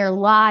is near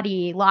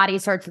Lottie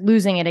starts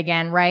losing it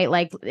again, right?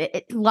 Like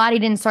Lottie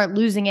didn't start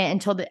losing it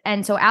until the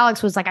end. So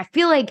Alex was like, I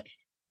feel like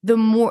the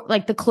more,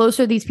 like, the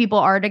closer these people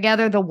are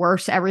together, the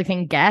worse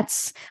everything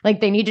gets. Like,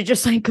 they need to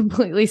just like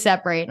completely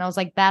separate. And I was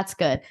like, that's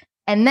good.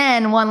 And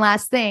then one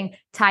last thing,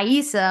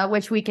 Taissa,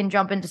 which we can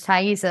jump into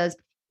Taissa's,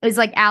 is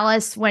like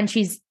Alice when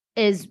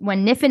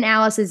Nif and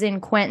Alice is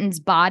in Quentin's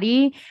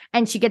body,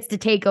 and she gets to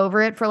take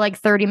over it for like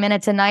 30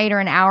 minutes a night or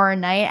an hour a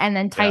night. And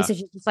then Taissa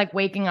she's just like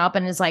waking up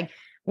and is like,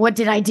 what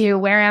did I do?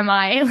 Where am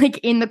I? Like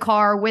in the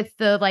car with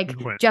the like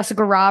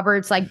Jessica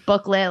Roberts like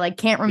booklet, like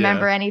can't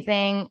remember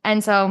anything.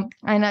 And so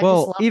I know.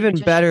 Well, even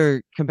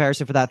better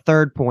comparison for that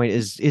third point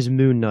is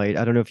Moon Knight.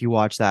 I don't know if you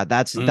watched that.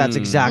 That's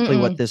exactly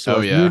what this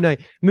was.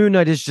 Moon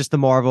Knight is just the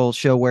Marvel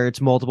show where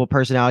it's multiple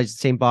personalities in the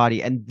same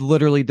body, and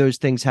literally those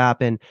things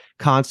happen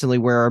constantly.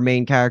 Where our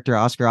main character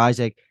Oscar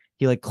Isaac,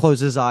 he like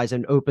closes his eyes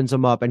and opens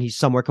them up, and he's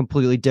somewhere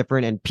completely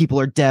different, and people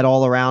are dead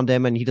all around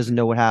him, and he doesn't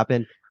know what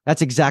happened.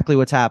 That's exactly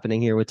what's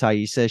happening here with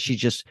Taissa. She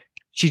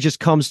just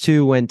comes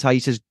to when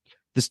Taissa's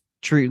this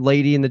tree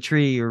lady in the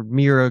tree, or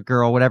Mira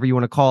girl, whatever you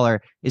want to call her,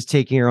 is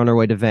taking her on her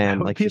way to Van.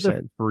 Like you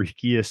said,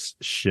 freakiest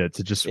shit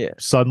to just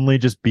suddenly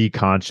just be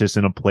conscious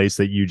in a place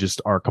that you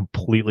just are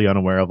completely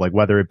unaware of, like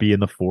whether it be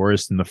in the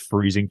forest in the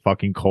freezing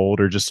fucking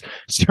cold or just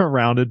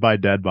surrounded by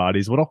dead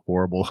bodies. What a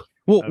horrible.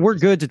 Well, we're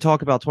good to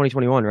talk about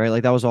 2021, right?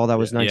 Like that was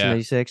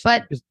 1986.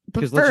 But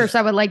first,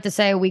 I would like to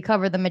say we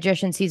covered The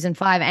Magician season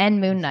 5 and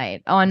Moon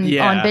Knight on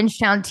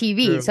Bingetown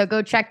TV. True. So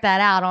go check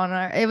that out on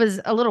it was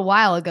a little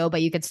while ago,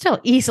 but you could still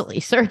easily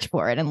search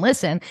for it and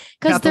listen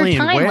because they're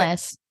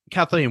timeless.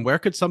 Kathleen, where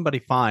could somebody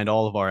find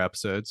all of our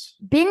episodes?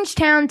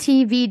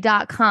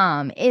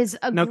 BingetownTV.com is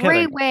a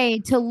great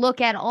way to look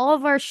at all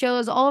of our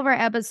shows, all of our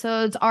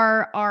episodes.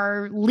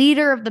 Our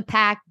leader of the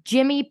pack,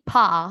 Jimmy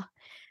Pa,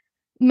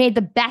 made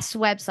the best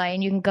website,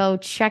 and you can go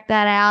check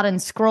that out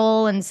and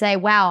scroll and say,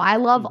 wow, I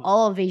love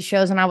all of these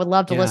shows and I would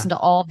love to listen to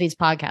all of these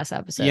podcast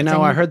episodes. You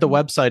know, I heard the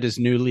website is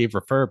newly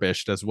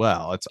refurbished as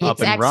well. It's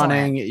up and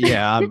running.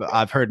 Yeah,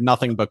 I've heard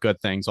nothing but good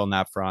things on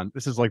that front.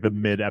 This is like the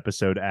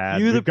mid-episode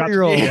ad. We've got we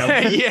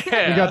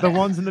got the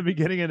ones in the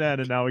beginning and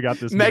end, and now we got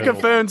this.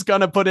 Megaphone's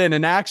gonna put in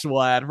an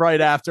actual ad right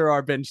after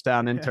our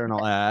Bingetown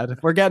internal ad.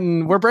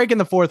 We're breaking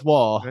the fourth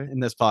wall in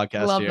this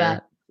podcast. Love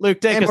that. Luke,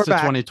 take us to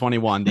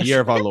 2021, the year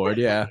of our Lord.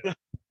 Yeah.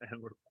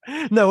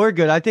 No, we're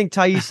good. I think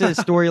Taissa's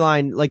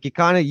storyline, like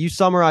you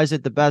summarize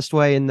it the best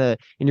way in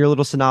your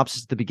little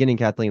synopsis at the beginning,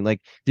 Kathleen.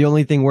 Like the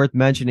only thing worth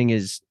mentioning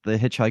is the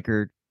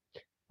hitchhiker.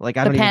 Like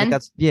I don't even think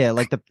that's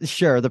like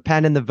the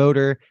pen and the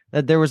voter.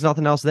 That there was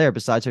nothing else there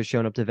besides her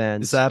showing up to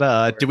Van. Is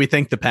that do we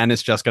think the pen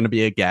is just going to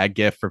be a gag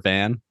gift for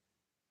Van?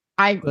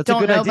 I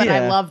don't know, but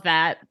I love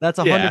that. That's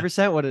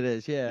 100% what it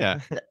is.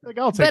 Yeah. Like,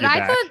 I'll take it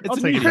back.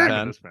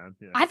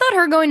 I thought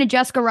her going to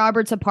Jessica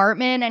Roberts'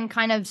 apartment and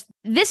kind of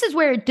this is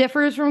where it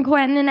differs from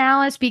Quentin and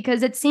Alice,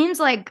 because it seems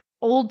like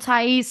old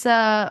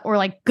Taissa or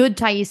like good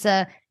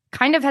Taissa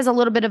kind of has a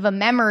little bit of a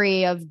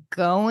memory of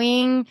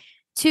going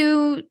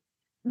to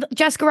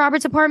Jessica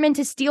Roberts' apartment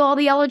to steal all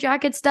the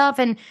Yellowjacket stuff,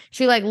 and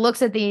she like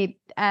looks at the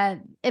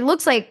it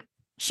looks like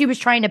she was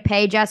trying to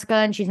pay Jessica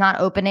and she's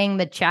not opening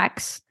the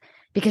checks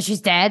because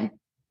she's dead.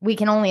 We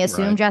can only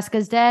assume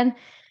Jessica's dead.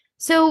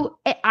 So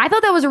I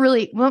thought that was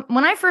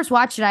when I first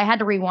watched it, I had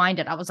to rewind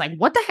it. I was like,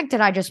 what the heck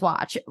did I just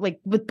watch? Like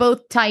with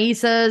both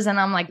Taissa's, and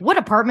I'm like, what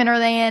apartment are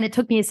they in? It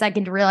took me a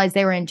second to realize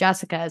they were in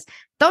Jessica's.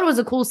 Thought it was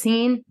a cool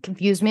scene,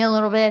 confused me a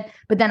little bit,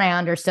 but then I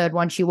understood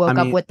once she woke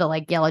up with the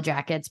like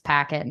Yellowjackets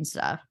packet and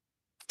stuff.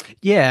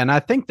 Yeah, and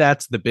I think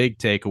that's the big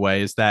takeaway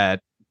is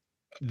that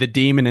the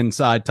demon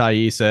inside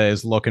Taissa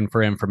is looking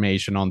for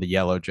information on the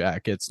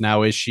Yellowjackets.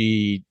 Now, is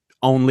she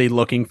only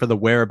looking for the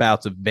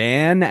whereabouts of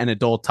Van, and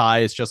adult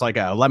Ty is just like,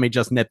 oh, let me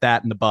just nip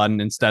that in the bud, and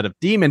instead of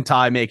demon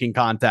Ty making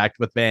contact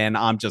with Van,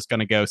 I'm just going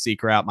to go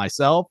seek her out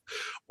myself?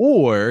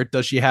 Or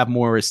does she have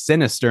more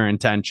sinister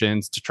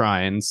intentions to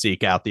try and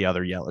seek out the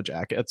other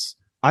Yellowjackets?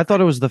 I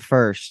thought it was the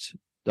first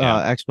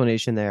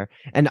explanation there.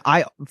 And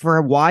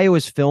for why it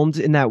was filmed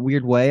in that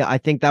weird way, I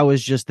think that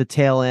was just the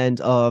tail end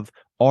of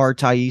our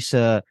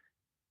Taissa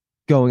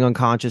going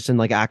unconscious and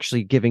like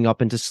actually giving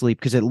up into sleep,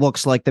 because it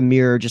looks like the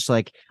mirror just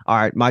like, all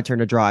right, my turn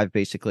to drive,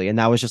 basically. And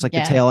that was just like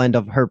the tail end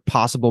of her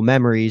possible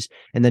memories,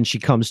 and then she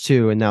comes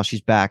to and now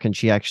she's back and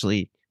she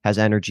actually has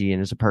energy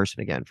and is a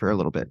person again for a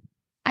little bit.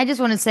 I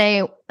just want to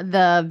say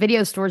the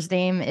video store's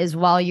name is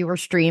While You Were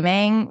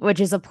Streaming,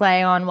 which is a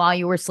play on While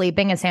You Were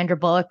Sleeping, a Sandra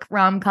Bullock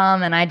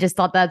rom-com. And I just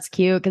thought that's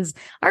cute because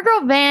our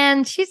girl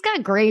Van, she's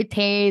got great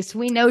taste.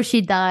 We know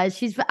she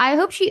does. I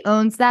hope she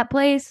owns that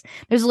place.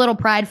 There's a little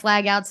pride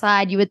flag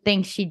outside. You would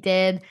think she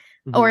did.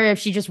 Mm-hmm. Or if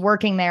she's just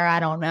working there, I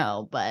don't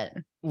know. But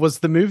was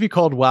the movie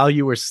called While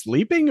You Were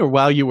Sleeping or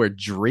While You Were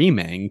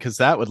Dreaming? Because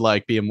that would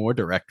like be a more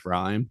direct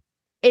rhyme.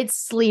 It's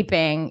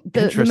sleeping.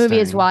 The movie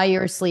is While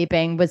You Were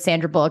Sleeping with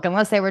Sandra Bullock,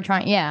 unless they were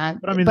trying. Yeah.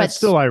 But I mean, that's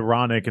still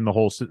ironic in the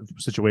whole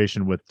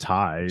situation with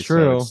Ty.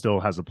 True. So it still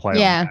has a play on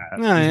that.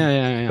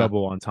 Yeah.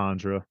 Double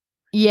entendre.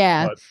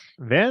 Yeah. But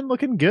Van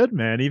looking good,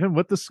 man. Even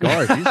with the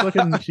scars, she's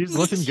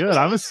looking good.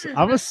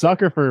 I'm a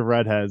sucker for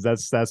redheads.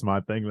 That's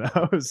my thing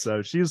though.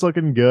 So she's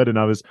looking good, and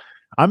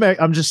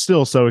I'm just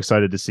still so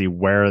excited to see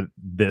where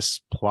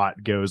this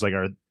plot goes. Like,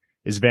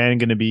 is Van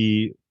going to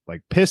be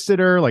like pissed at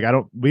her? Like,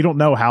 we don't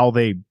know how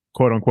they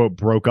quote unquote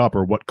broke up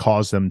or what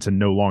caused them to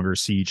no longer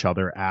see each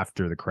other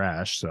after the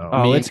crash.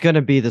 So it's going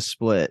to be the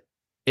split.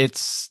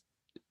 It's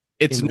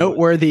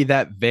noteworthy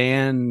that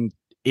Van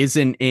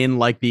isn't in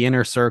like the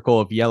inner circle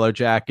of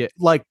Yellowjacket.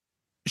 Like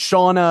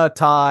Shauna,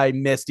 Ty,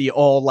 Misty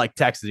all like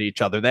texted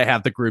each other. They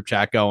have the group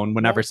chat going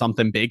whenever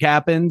something big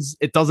happens.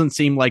 It doesn't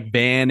seem like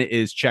Van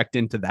is checked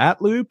into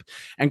that loop.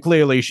 And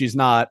clearly she's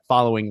not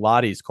following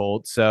Lottie's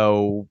cult.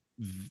 So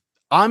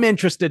I'm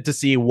interested to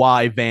see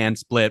why Van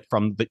split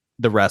from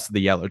the rest of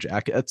the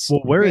Yellowjackets.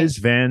 Well, where is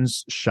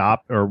Van's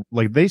shop? Or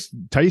like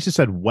Taissa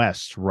said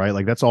west, right?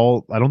 Like that's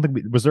all. I don't think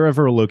was there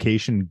ever a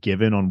location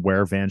given on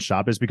where Van's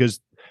shop is, because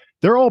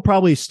they're all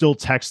probably still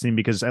texting,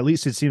 because at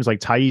least it seems like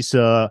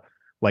Taissa,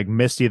 like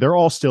Misty, they're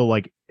all still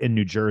like in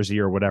New Jersey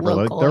or whatever.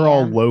 Local, like they're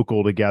all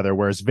local together.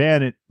 Whereas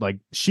Van,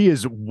 she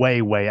is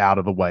way out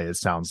of the way. It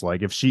sounds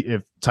like if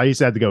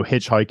Taissa had to go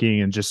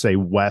hitchhiking and just say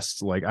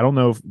west, like I don't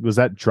know if was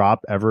that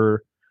drop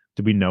ever.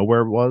 Did we know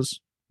where it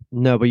was?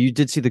 No, but you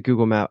did see the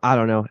Google map. I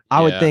don't know.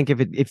 I would think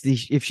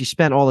if she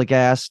spent all the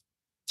gas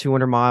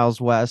 200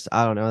 miles west,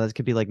 I don't know. That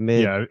could be like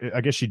mid. Yeah,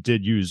 I guess she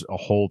did use a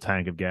whole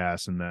tank of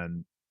gas, and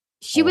then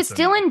she was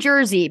still in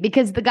Jersey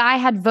because the guy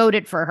had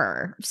voted for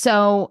her.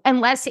 So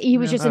unless he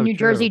was just a New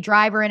Jersey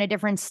driver in a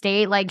different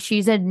state, like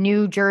she's a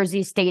New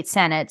Jersey state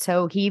senate,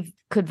 so he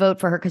could vote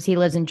for her because he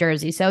lives in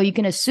Jersey. So you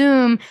can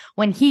assume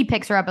when he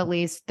picks her up, at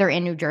least they're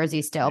in New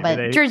Jersey still.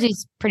 But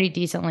Jersey's pretty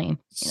decently,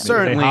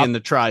 certainly in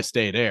the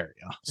tri-state area.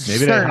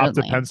 Maybe they hopped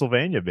to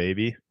Pennsylvania,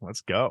 baby.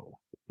 Let's go.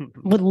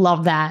 Would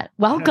love that.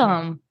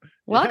 Welcome,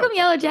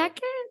 Yellowjackets.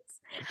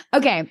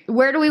 Okay,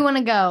 where do we want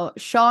to go?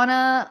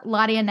 Shauna,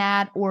 Lottie and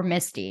Nat, or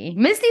Misty?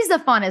 Misty's the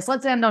funnest.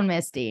 Let's end on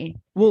Misty.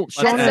 Well,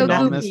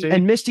 Shauna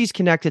and Misty's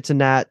connected to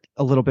Nat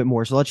a little bit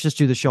more. So let's just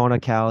do the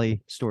Shauna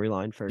Callie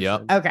storyline first.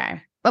 Yep.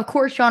 Okay. Of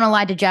course, Shauna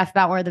lied to Jeff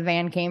about where the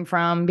van came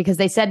from because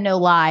they said no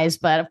lies,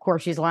 but of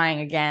course she's lying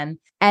again.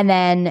 And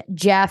then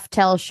Jeff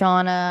tells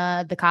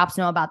Shauna the cops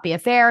know about the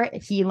affair.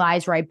 He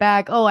lies right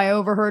back. Oh, I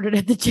overheard it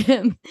at the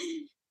gym.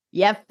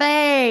 Yeah,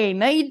 Faye.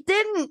 No, you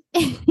didn't.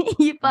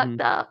 You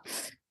fucked up.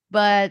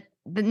 But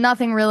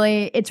nothing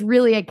really. It's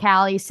really a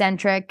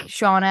Callie-centric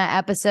Shauna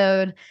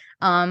episode.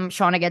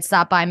 Shauna gets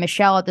stopped by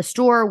Michelle at the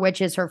store,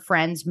 which is her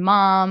friend's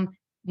mom.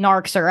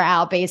 Narcs her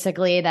out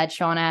basically that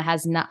Shauna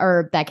has not,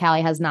 or that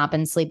Callie has not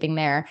been sleeping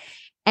there.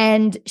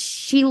 And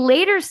she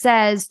later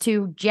says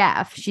to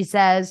Jeff, she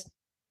says,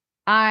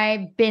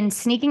 I've been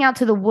sneaking out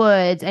to the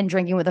woods and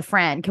drinking with a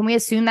friend. Can we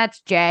assume that's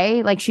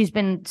Jay? Like she's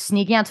been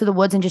sneaking out to the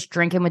woods and just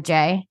drinking with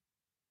Jay?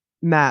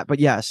 Matt, but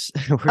yes.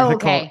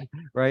 Okay.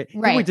 Right.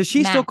 Wait, does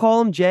she still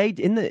call him Jay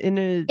in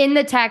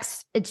the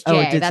text? It's Jay. Oh,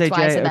 it did that's say why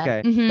Jay. I said okay,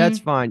 that. Mm-hmm. That's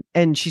fine.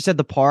 And she said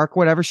the park,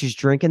 whatever. She's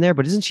drinking there,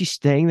 but isn't she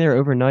staying there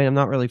overnight? I'm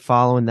not really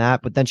following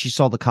that. But then she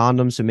saw the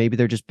condoms, so maybe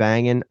they're just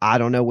banging. I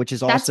don't know, which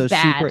is also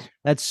super.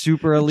 That's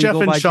super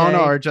illegal. Jeff and Shauna Jay.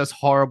 are just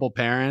horrible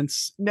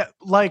parents. No,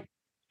 like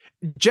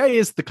Jay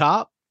is the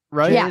cop,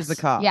 right? Jay is the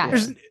cop. Yeah.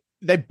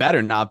 They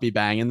better not be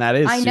banging. That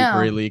is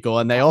super illegal,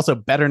 and they also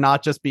better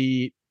not just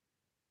be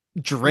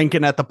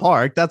drinking at the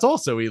park. That's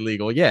also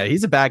illegal. Yeah,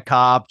 he's a bad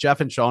cop.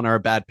 Jeff and Shauna are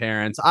bad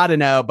parents. I don't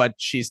know, but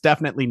she's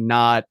definitely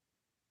not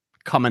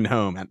coming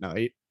home at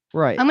night.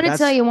 Right. I'm going to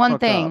tell you one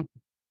thing. Up.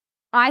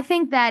 I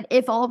think that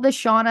if all of the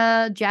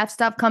Shauna Jeff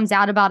stuff comes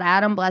out about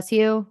Adam, bless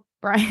you,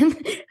 Brian,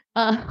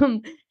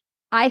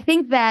 I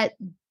think that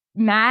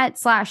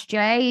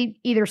Matt/Jay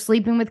either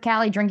sleeping with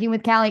Callie, drinking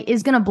with Callie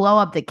is going to blow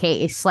up the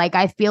case. Like,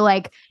 I feel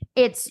like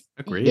it's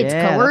coercion.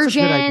 That's a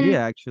good idea,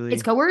 actually.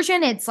 It's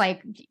coercion. It's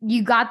like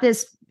you got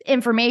this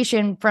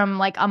information from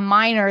like a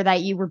minor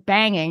that you were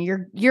banging.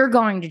 You're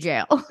going to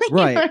jail.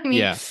 Right. Know what I mean?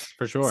 Yeah,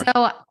 for sure.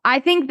 So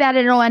I think that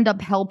it'll end up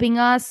helping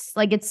us.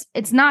 Like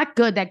it's not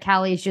good that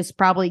Callie's just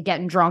probably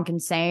getting drunk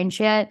and saying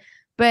shit.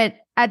 But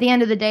at the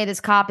end of the day, this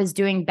cop is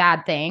doing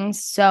bad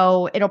things.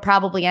 So it'll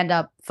probably end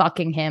up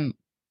fucking him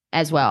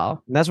as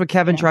well. And that's what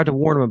Kevin tried to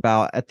warn him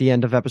about at the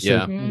end of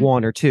episode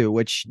 1 or 2,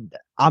 which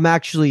I'm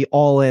actually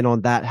all in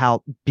on that,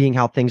 how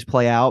things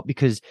play out,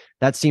 because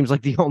that seems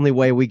like the only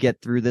way we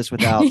get through this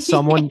without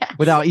someone,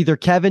 without either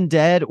Kevin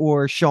dead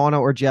or Shauna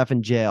or Jeff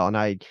in jail.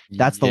 And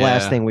that's the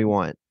last thing we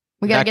want.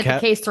 We got to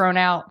get the case thrown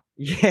out.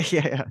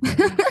 Yeah.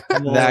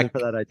 I'm all in for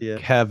that idea.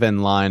 Kevin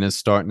line is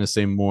starting to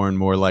seem more and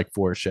more like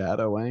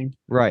foreshadowing.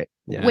 Right.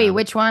 Yeah. Wait,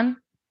 which one?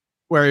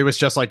 Where he was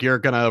just like, you're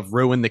going to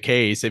ruin the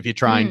case if you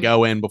try and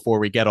go in before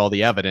we get all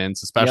the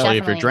evidence, especially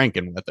if you're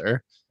drinking with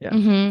her. Yeah.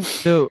 Mm-hmm.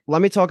 So let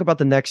me talk about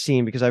the next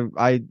scene, because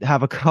I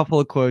have a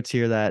couple of quotes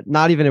here that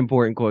not even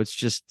important quotes,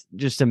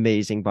 just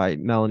amazing, by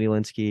Melanie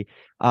Linsky.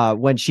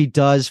 When she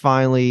does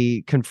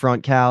finally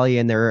confront Callie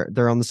and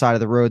they're on the side of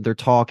the road, they're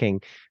talking.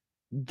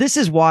 This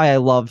is why I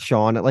love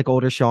Shauna, like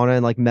older Shauna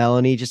and like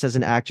Melanie just as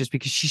an actress,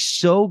 because she's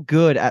so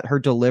good at her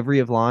delivery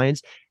of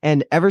lines.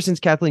 And ever since,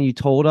 Kathleen, you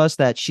told us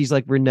that she's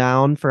like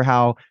renowned for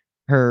how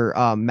her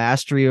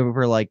mastery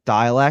over like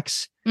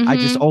dialects. Mm-hmm. I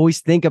just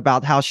always think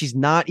about how she's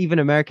not even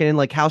American and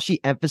like how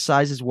she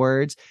emphasizes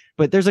words.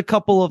 But there's a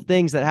couple of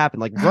things that happen.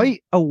 Like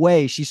right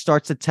away, she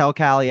starts to tell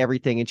Callie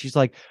everything. And she's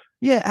like,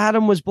 yeah,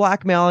 Adam was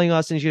blackmailing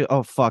us. And she,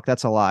 oh, fuck,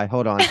 that's a lie.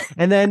 Hold on.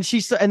 And then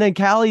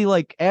Callie,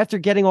 like, after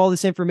getting all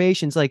this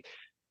information, it's like,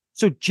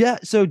 so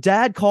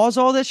dad caused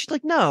all this? She's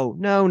like, no.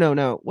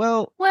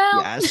 Well,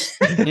 yes.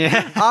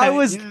 Yeah. I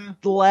was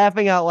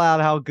laughing out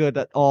loud how good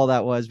all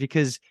that was,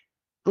 because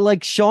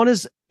like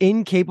Shauna's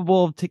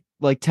incapable of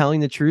like telling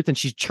the truth, and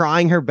she's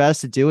trying her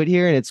best to do it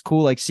here, and it's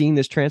cool like seeing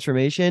this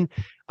transformation.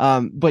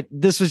 But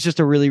this was just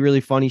a really,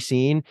 really funny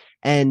scene,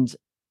 and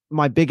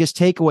my biggest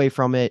takeaway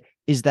from it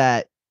is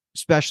that,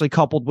 especially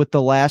coupled with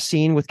the last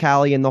scene with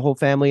Callie and the whole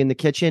family in the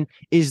kitchen,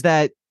 is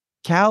that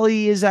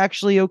Callie is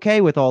actually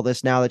okay with all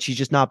this now that she's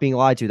just not being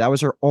lied to. That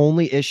was her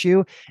only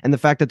issue, and the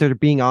fact that they're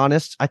being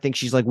honest, I think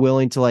she's like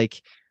willing to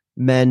like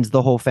mend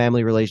the whole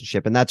family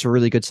relationship, and that's a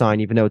really good sign,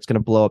 even though it's going to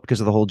blow up because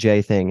of the whole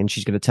Jay thing, and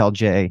she's going to tell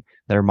Jay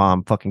that her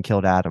mom fucking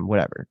killed Adam,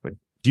 whatever. But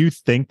do you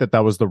think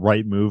that was the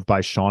right move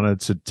by Shauna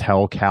to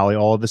tell Callie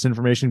all of this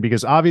information?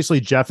 Because obviously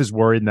Jeff is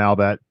worried now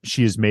that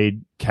she has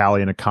made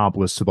Callie an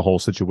accomplice to the whole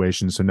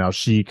situation, so now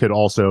she could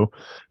also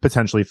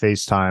potentially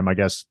FaceTime, I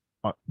guess,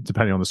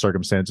 depending on the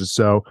circumstances.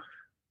 So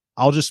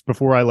I'll just,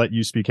 before I let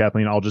you speak,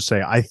 Kathleen, I'll just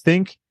say I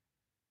think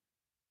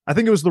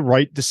it was the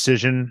right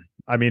decision.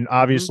 I mean,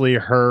 obviously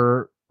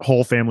her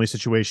whole family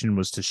situation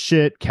was to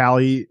shit.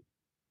 Callie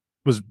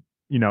was,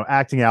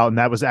 acting out, and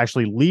that was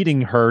actually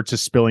leading her to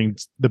spilling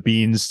the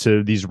beans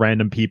to these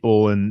random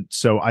people. And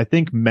so I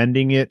think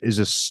mending it is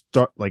a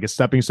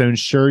stepping stone.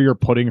 Sure, you're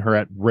putting her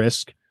at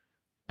risk,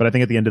 but I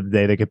think at the end of the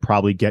day, they could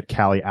probably get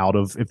Callie out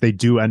of, if they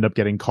do end up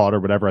getting caught or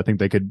whatever, I think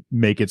they could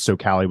make it so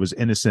Callie was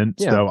innocent.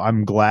 Yeah. So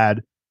I'm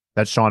glad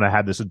that Shauna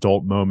had this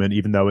adult moment,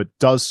 even though it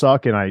does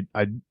suck. And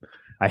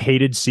I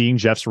hated seeing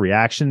Jeff's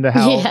reaction to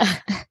how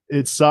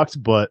it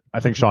sucked, but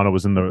I think Shauna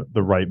was in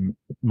the right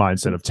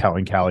mindset of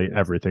telling Callie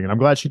everything. And I'm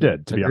glad she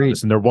did, to be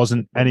honest. And there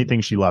wasn't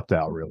anything she left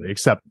out, really,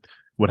 except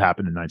what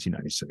happened in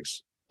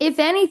 1996. If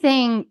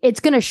anything, it's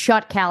going to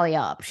shut Callie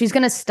up. She's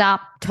going to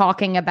stop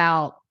talking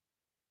about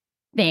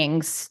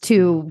things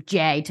to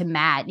Jay, to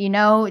Matt,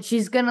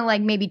 she's gonna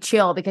like maybe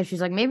chill, because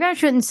she's like, maybe I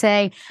shouldn't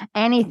say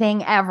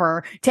anything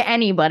ever to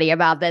anybody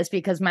about this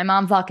because my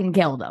mom fucking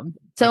killed him.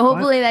 So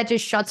hopefully that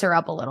just shuts her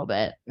up a little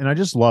bit. And I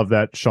just love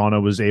that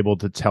Shauna was able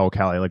to tell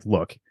Callie, like,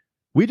 look,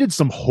 we did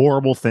some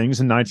horrible things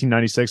in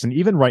 1996, and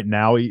even right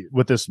now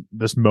with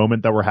this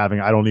moment that we're having,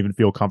 I don't even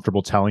feel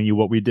comfortable telling you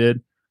what we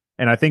did.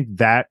 And I think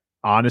that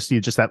honesty,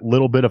 just that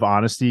little bit of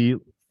honesty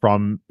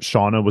from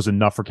Shauna, was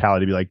enough for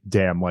Callie to be like,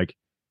 damn, like,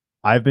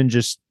 I've been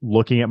just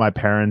looking at my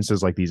parents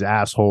as like these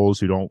assholes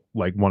who don't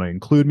like want to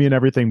include me and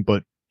everything.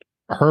 But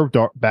her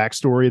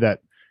backstory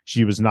that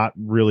she was not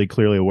really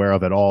clearly aware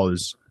of at all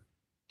is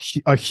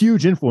a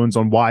huge influence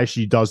on why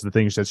she does the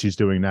things that she's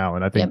doing now.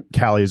 And I think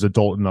Callie is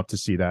adult enough to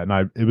see that.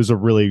 And it was a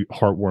really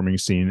heartwarming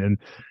scene. And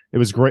it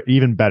was great,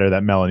 even better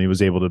that Melanie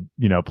was able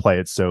to, play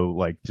it so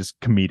like just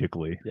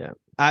comedically. Yeah.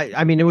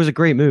 I mean, it was a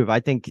great move. I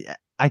think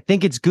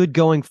it's good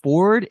going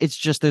forward. It's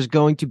just there's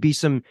going to be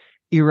some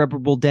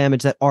irreparable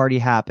damage that already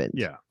happened.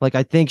 Yeah. Like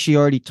I think she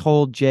already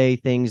told Jay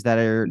things that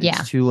are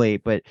it's too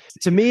late. But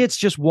to me, it's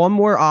just one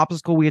more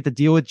obstacle we have to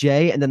deal with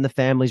Jay, and then the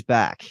family's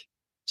back.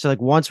 So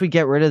like once we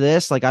get rid of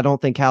this, like I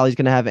don't think Callie's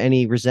gonna have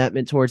any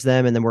resentment towards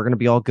them, and then we're gonna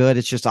be all good.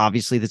 It's just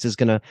obviously this is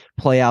gonna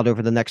play out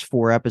over the next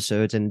 4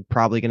 episodes and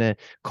probably gonna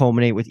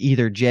culminate with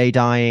either Jay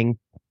dying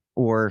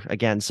or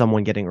again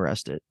someone getting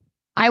arrested.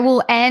 I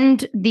will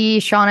end the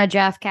Shauna,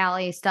 Jeff,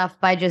 Callie stuff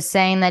by just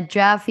saying that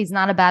Jeff, he's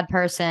not a bad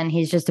person.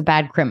 He's just a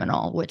bad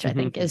criminal, which I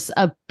think is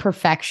a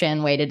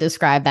perfection way to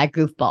describe that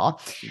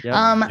goofball.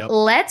 Yep.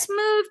 Let's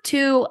move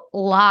to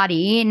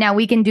Lottie. Now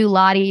we can do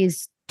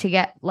Lottie's to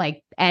get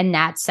like, and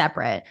Nat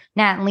separate.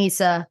 Nat and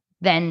Lisa,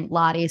 then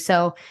Lottie.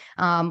 So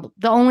the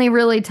only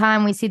really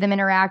time we see them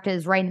interact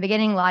is right in the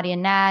beginning, Lottie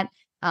and Nat.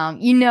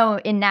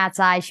 In Nat's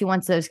eyes, she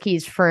wants those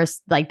keys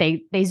first. Like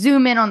they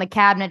zoom in on the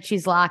cabinet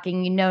she's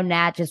locking.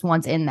 Nat just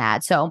wants in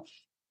that. So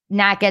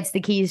Nat gets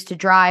the keys to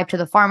drive to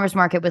the farmer's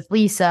market with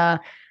Lisa,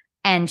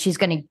 and she's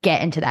going to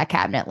get into that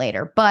cabinet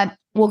later. But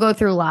we'll go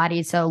through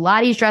Lottie. So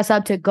Lottie's dressed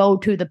up to go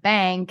to the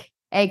bank,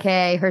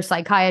 aka her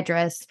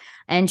psychiatrist,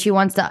 and she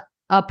wants to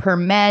up her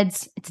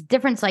meds. It's a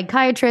different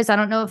psychiatrist. I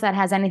don't know if that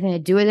has anything to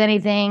do with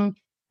anything.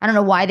 I don't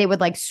know why they would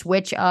like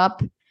switch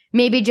up.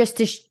 Maybe just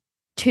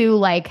to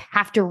like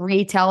have to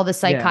retell the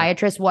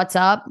psychiatrist what's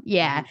up.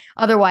 Yeah.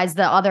 Otherwise,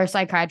 the other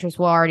psychiatrist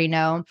will already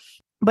know.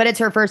 But it's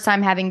her first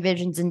time having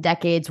visions in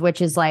decades,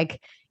 which is like,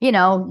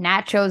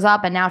 Nat shows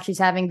up and now she's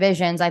having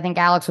visions. I think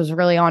Alex was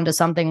really onto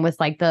something with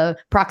like the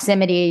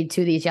proximity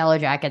to these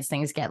Yellowjackets.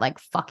 Things get like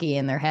fucky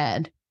in their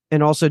head.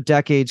 And also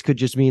decades could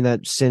just mean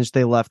that since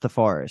they left the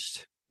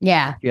forest.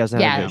 Yeah. She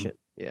hasn't had a vision.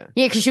 Yeah,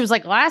 because she was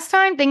like, last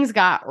time things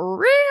got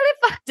really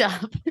fucked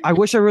up. I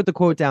wish I wrote the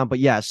quote down, but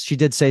yes, she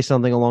did say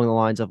something along the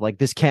lines of like,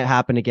 this can't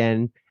happen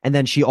again. And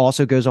then she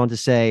also goes on to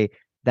say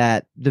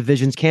that the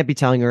visions can't be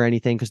telling her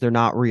anything because they're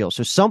not real.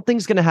 So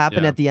something's going to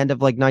happen at the end of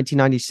like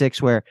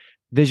 1996 where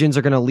visions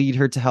are going to lead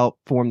her to help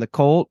form the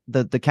cult,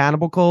 the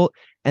cannibal cult.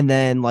 And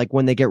then like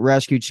when they get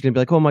rescued, she's going to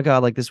be like, oh my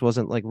God, like this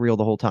wasn't like real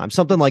the whole time.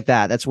 Something like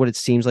that. That's what it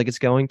seems like it's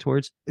going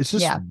towards. It's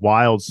just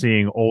wild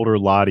seeing older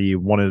Lottie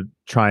want to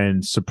try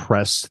and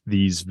suppress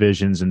these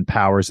visions and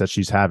powers that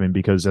she's having,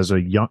 because as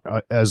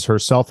as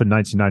herself in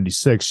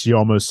 1996, she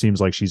almost seems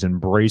like she's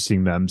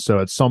embracing them. So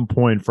at some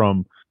point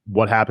from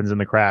what happens in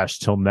the crash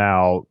till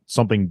now,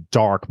 something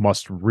dark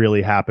must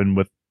really happen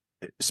with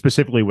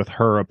specifically with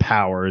her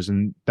powers,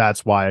 and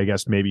that's why I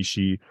guess maybe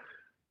she,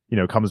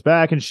 comes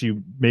back, and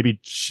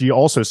she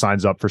also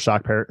signs up for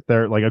shock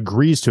there, like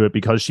agrees to it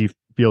because she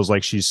feels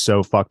like she's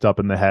so fucked up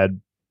in the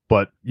head.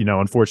 But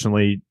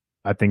unfortunately,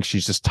 I think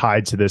she's just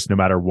tied to this no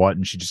matter what,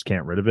 and she just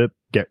can't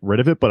get rid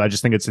of it. But I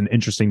just think it's an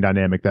interesting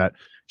dynamic that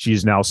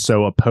she's now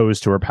so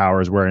opposed to her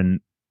powers, where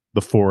in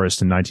the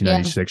forest in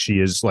 1996, she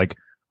is like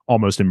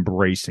almost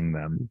embracing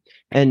them.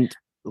 And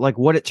like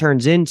what it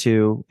turns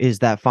into is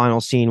that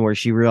final scene where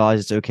she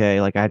realizes, okay,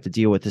 like I have to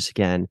deal with this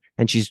again.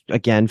 And she's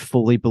again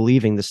fully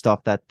believing the stuff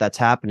that's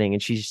happening.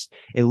 And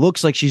it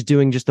looks like she's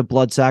doing just a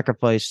blood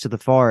sacrifice to the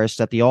forest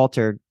at the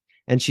altar.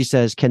 And she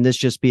says, can this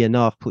just be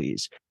enough,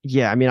 please?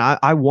 Yeah, I mean,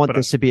 I want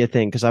this to be a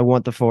thing because I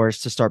want the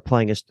forest to start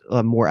playing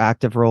a more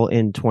active role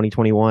in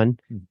 2021.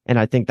 And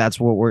I think that's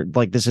what we're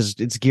like,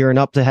 it's gearing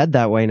up to head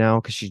that way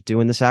now because she's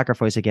doing the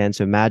sacrifice again.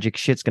 So magic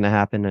shit's going to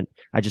happen. And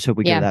I just hope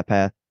we go that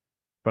path.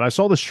 But I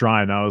saw the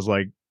shrine. I was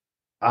like,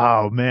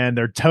 oh man,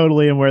 they're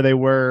totally in where they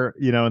were,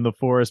 in the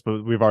forest,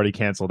 but we've already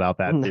canceled out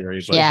that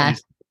theory.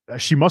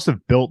 But she must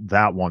have built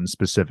that one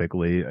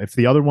specifically. If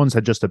the other ones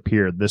had just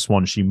appeared, this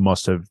one she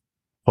must have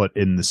put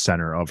in the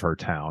center of her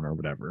town or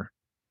whatever.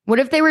 What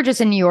if they were just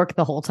in New York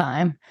the whole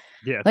time?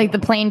 Yeah. Like the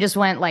plane just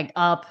went like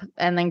up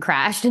and then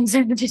crashed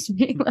instead of just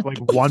being like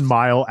 1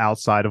 mile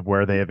outside of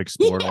where they have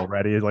explored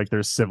already. Like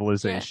there's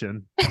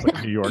civilization. It's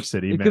like New York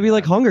City. It could be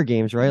like Hunger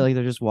Games, right? Like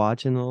they're just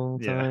watching the whole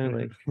time.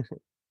 Like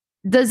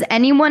Does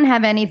anyone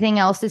have anything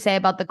else to say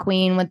about the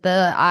queen with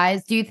the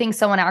eyes? Do you think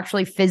someone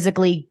actually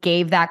physically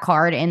gave that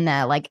card in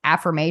the like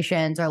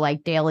affirmations or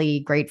like daily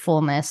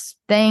gratefulness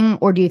thing?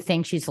 Or do you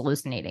think she's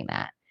hallucinating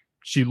that?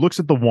 She looks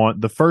at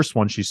the first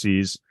one she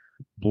sees,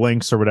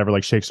 blinks or whatever,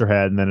 like shakes her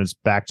head, and then it's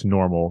back to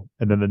normal.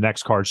 And then the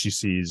next card she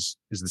sees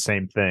is the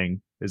same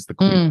thing as the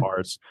queen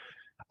cards.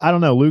 I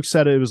don't know. Luke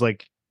said it was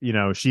like,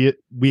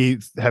 we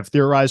have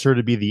theorized her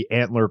to be the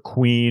antler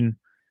queen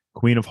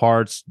of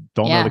hearts.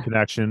 Don't know the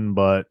connection,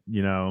 but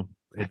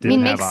it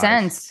didn't makes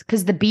sense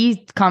because the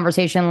bee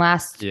conversation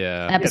last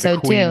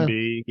episode too.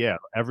 Bee,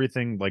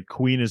 everything like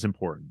queen is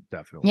important,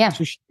 definitely. Yeah.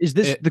 So is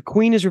this the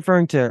queen is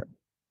referring to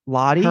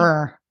Lottie?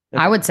 Her.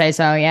 Okay. I would say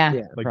so. Yeah.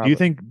 Like, probably. Do you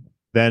think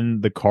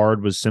then the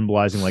card was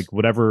symbolizing like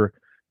whatever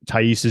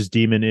Thais's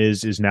demon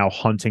is now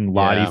hunting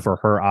Lottie for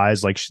her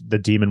eyes? Like the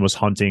demon was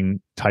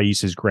hunting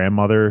Thais's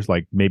grandmother.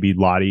 Like maybe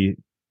Lottie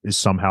is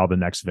somehow the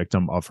next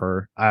victim of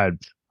her. I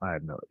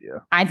have no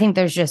idea. I think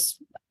there's just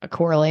a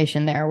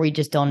correlation there. We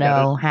just don't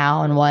know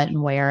how and what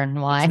and where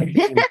and why.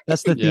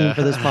 That's the theme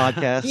for this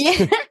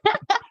podcast.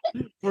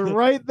 We're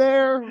right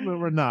there, but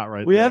we're not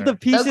right we there. Have the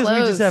pieces. So close,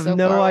 we just have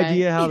no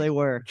idea how they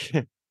work.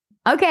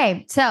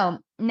 Okay, so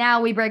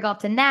now we break off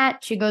to Nat.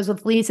 She goes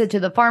with Lisa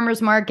to the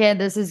farmer's market.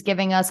 This is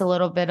giving us a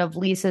little bit of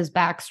Lisa's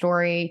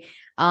backstory.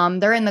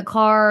 They're in the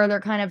car.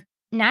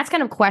 Nat's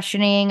kind of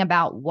questioning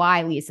about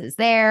why Lisa's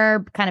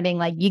there, kind of being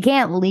like, you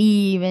can't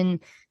leave. And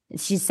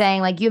she's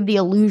saying like, you have the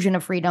illusion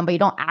of freedom, but you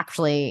don't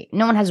actually,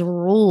 no one has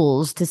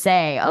rules to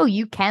say, oh,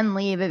 you can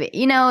leave.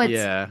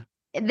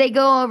 They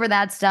go over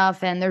that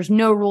stuff and there's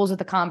no rules at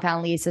the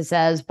compound, Lisa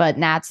says, but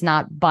Nat's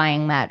not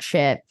buying that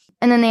shit.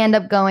 And then they end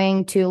up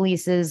going to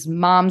Lisa's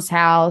mom's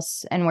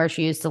house and where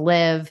she used to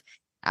live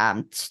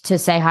to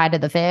say hi to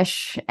the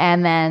fish.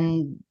 And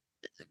then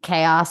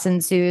chaos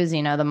ensues.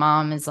 The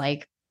mom is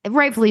like,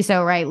 rightfully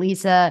so, right?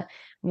 Lisa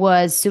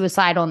was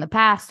suicidal in the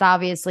past,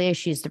 obviously.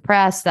 She's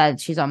depressed,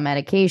 that she's on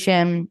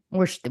medication,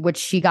 which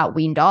she got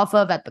weaned off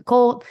of at the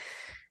cult.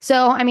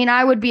 So, I mean,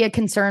 I would be a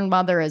concerned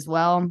mother as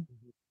well.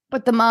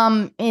 But the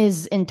mom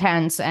is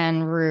intense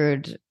and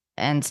rude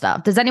and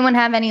stuff. Does anyone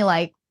have any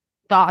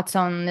thoughts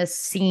on this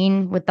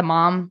scene with the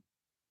mom?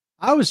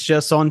 I was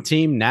just on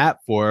team Nat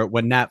for it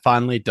when Nat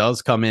finally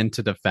does come in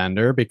to defend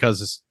her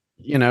because,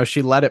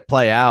 she let it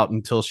play out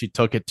until she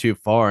took it too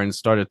far and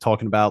started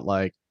talking about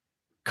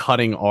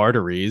cutting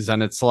arteries.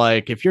 And it's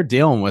like, if you're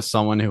dealing with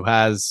someone who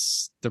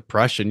has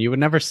depression, you would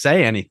never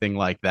say anything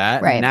like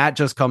that. Right. Nat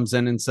just comes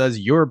in and says,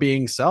 you're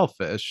being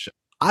selfish.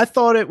 I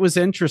thought it was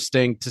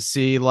interesting to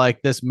see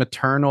this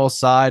maternal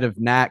side of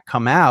Nat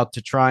come out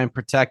to try and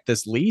protect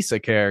this Lisa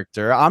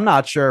character. I'm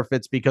not sure if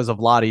it's because of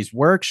Lottie's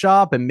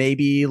workshop and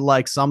maybe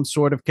some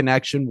sort of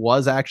connection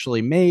was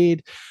actually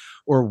made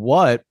or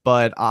what,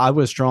 but I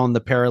was drawing the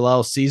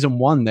parallel. Season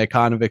 1, they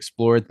kind of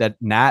explored that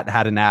Nat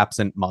had an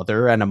absent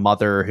mother and a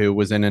mother who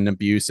was in an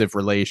abusive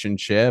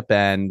relationship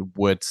and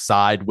would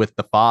side with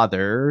the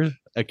father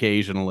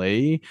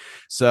occasionally.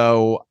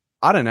 So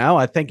I don't know.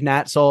 I think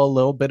Nat saw a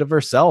little bit of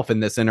herself in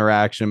this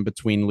interaction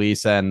between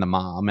Lisa and the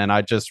mom. And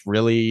I just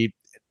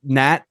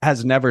Nat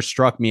has never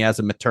struck me as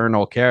a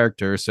maternal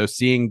character. So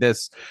seeing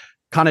this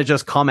kind of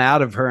just come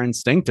out of her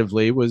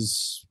instinctively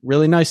was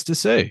really nice to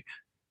see.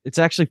 It's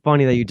actually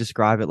funny that you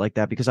describe it like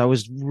that because I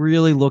was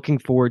really looking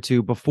forward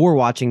to, before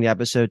watching the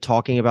episode,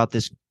 talking about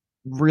this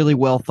really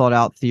well thought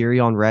out theory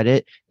on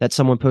Reddit that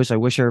someone posted. I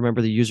wish I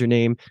remember the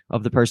username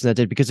of the person that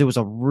did, because it was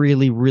a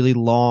really, really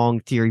long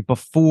theory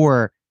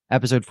before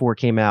episode 4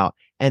 came out.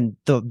 And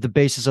the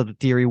basis of the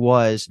theory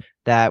was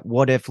that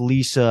what if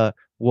Lisa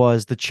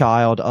was the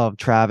child of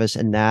Travis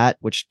and Nat,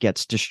 which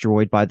gets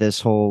destroyed by this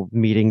whole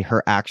meeting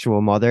her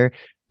actual mother.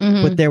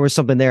 But there was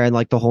something there, and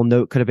like the whole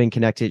note could have been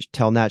connected.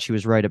 Tell Nat she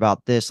was right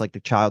about this, like the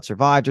child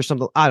survived or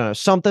something. I don't know.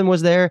 Something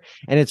was there.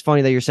 And it's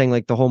funny that you're saying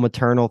like the whole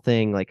maternal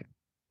thing. Like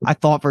I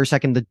thought for a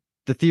second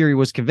the theory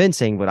was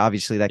convincing, but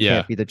obviously that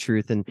can't be the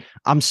truth. And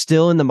I'm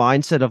still in the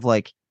mindset of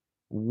like,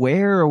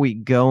 where are we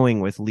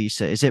going with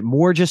Lisa? Is it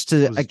more just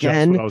to,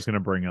 again, just what I was going to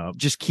bring up,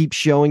 just keep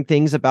showing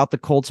things about the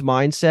cult's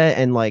mindset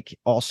and like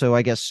also,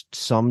 I guess,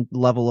 some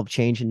level of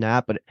change in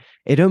Nat? But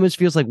it almost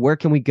feels like, where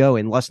can we go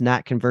unless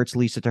Nat converts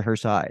Lisa to her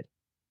side?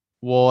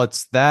 Well,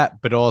 it's that,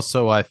 but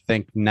also I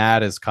think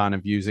Nat is kind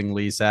of using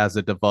Lisa as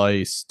a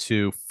device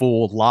to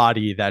fool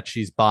Lottie that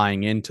she's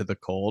buying into the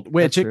cult,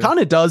 which it kind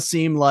of does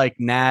seem like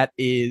Nat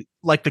is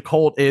like the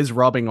cult is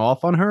rubbing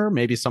off on her,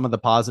 maybe some of the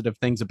positive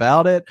things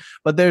about it.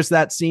 But there's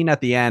that scene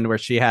at the end where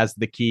she has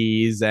the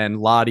keys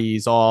and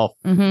Lottie's off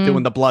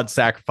doing the blood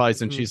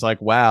sacrifice. And she's like,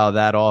 wow,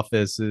 that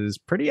office is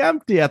pretty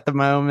empty at the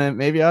moment.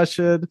 Maybe I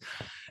should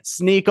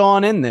sneak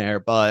on in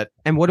there.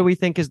 And what do we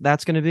think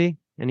that's going to be?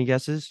 Any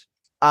guesses?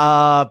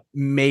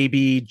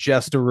 Maybe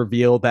just a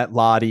reveal that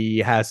Lottie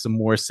has some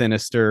more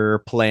sinister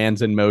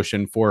plans in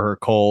motion for her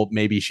cult.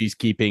 Maybe she's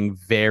keeping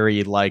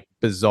very like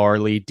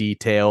bizarrely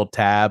detailed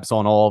tabs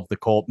on all of the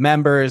cult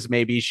members.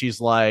 Maybe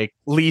she's like,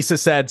 Lisa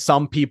said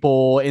some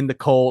people in the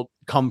cult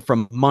come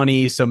from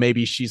money, so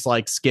maybe she's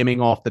like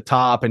skimming off the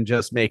top and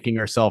just making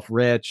herself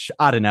rich.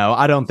 I don't know.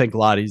 I don't think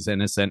Lottie's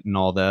innocent in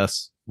all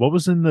this. What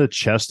was in the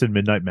chest in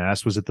Midnight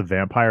Mass? Was it the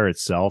vampire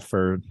itself,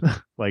 or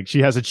like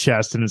she has a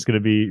chest and it's going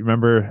to be?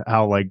 Remember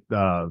how like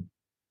oh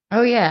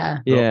yeah,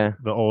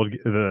 the old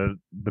the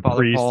Father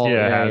priest Paul,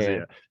 has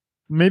it.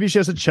 Maybe she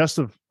has a chest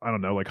of, I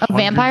don't know, like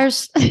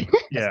vampires.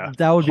 Yeah,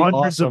 that would be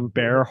hundreds awesome. of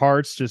bear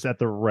hearts just at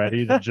the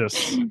ready to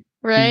just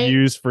right? be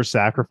used for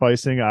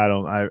sacrificing. I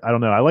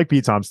don't know. I like B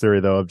Tom's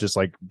theory though of just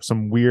like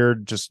some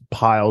weird just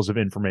piles of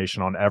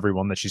information on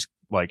everyone that she's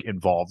like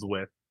involved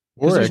with.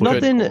 There's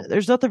nothing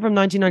from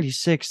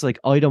 1996 like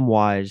item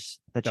wise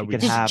that you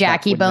could have.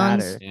 Jackie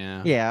bones.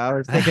 Matter. Yeah, I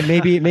was thinking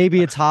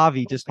maybe it's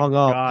Javi just hung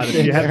up. God,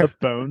 if you had the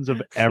bones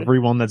of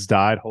everyone that's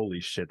died,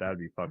 holy shit, that would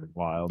be fucking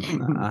wild.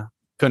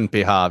 Couldn't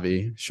be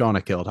Javi.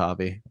 Shauna killed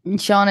Javi.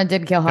 Shauna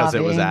did kill Javi because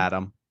it was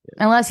Adam.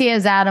 Unless she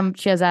has Adam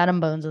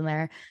bones in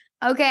there.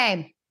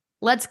 Okay.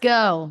 Let's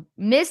go.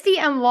 Misty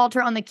and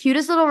Walter on the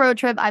cutest little road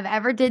trip I've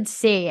ever did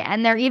see.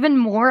 And they're even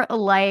more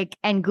alike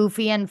and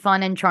goofy and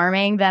fun and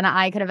charming than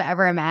I could have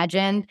ever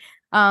imagined.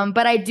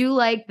 But I do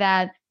like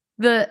that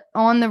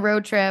on the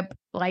road trip,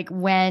 like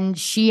when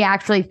she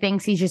actually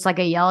thinks he's just like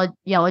a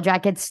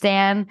Yellowjackets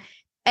stan.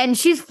 And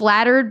she's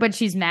flattered, but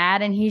she's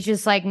mad. And he's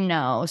just like,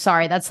 no,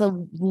 sorry. That's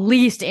the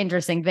least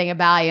interesting thing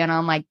about you. And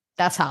I'm like,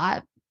 that's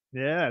hot.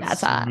 Yeah,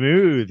 that's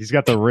smooth. He's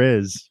got the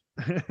Riz.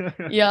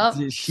 Yeah.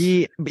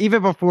 She,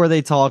 even before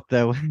they talked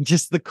though,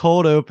 just the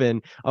cold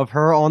open of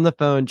her on the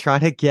phone trying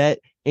to get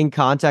in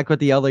contact with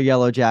the other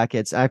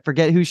Yellowjackets. I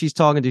forget who she's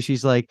talking to.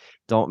 She's like,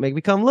 don't make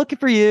me come looking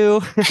for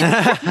you.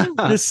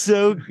 It's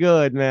so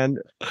good, man.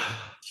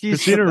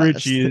 Christina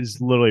Ricci is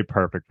literally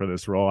perfect for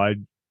this role.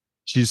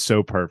 She's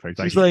so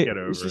perfect. She's like,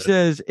 she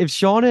says, if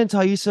Shauna and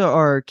Taissa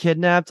are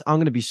kidnapped, I'm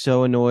gonna be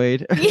so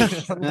annoyed.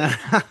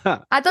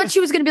 I thought she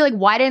was gonna be like,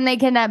 why didn't they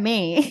kidnap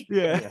me?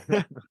 Yeah.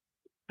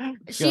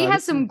 She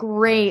has some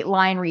great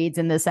line reads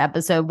in this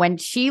episode when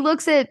she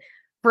looks at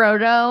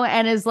Frodo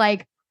and is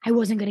like, I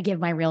wasn't going to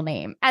give my real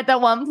name at that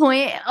one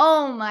point.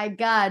 Oh my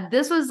God.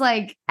 This was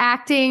like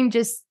acting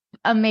just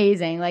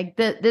amazing. Like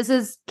this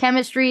is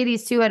chemistry.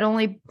 These two had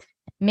only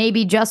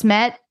maybe just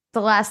met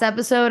the last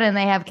episode and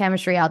they have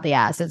chemistry out the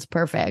ass. It's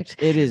perfect.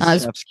 It is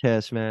chef's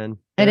kiss, man.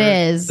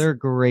 They're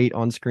great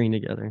on screen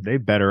together. They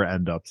better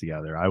end up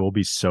together. I will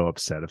be so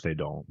upset if they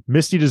don't.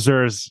 Misty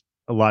deserves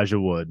Elijah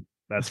Wood.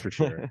 That's for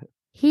sure.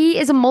 He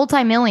is a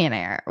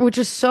multimillionaire, which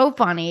is so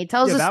funny. He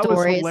tells a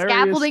story.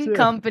 Scaffolding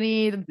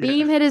company, the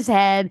beam hit his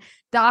head.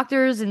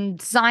 Doctors and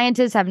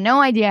scientists have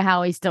no idea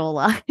how he's still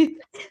alive.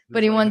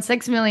 But he won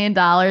 $6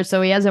 million,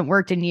 so he hasn't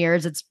worked in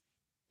years.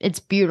 It's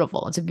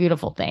beautiful. It's a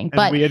beautiful thing. And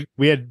but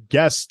we had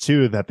guessed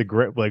too that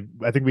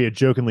I think we had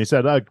jokingly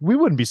said we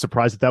wouldn't be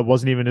surprised if that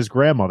wasn't even his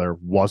grandmother.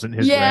 Wasn't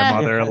his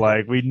grandmother?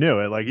 Like we knew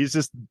it. Like he's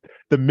just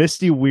the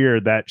Misty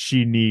weird that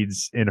she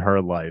needs in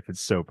her life.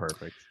 It's so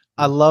perfect.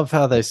 I love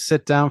how they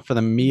sit down for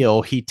the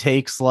meal. He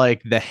takes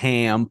like the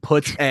ham,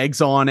 puts eggs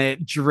on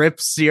it,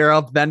 drips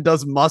syrup, then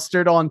does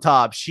mustard on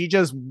top. She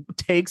just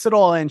takes it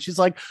all in. She's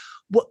like,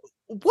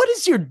 what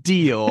is your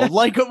deal?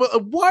 Like,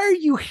 why are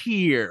you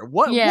here?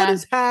 What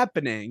is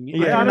happening? Yeah.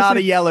 You're not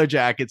a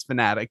Yellowjackets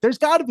fanatic. There's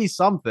got to be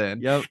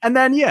something. Yep. And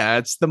then,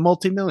 it's the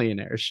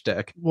multimillionaire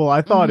shtick. Well,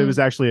 I thought it was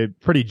actually a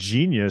pretty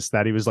genius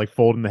that he was like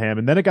folding the ham,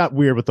 and then it got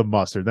weird with the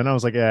mustard. Then I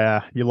was like,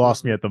 you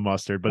lost me at the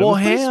mustard, but it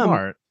was pretty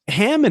smart.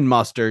 ham and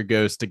mustard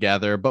goes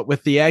together, but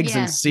with the eggs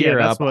and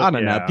syrup, I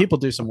don't know. People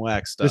do some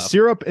whack stuff. The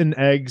syrup and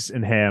eggs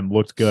and ham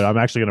looked good. I'm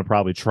actually going to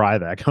probably try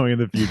that going in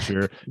the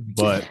future,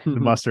 but the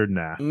mustard,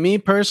 nah. Me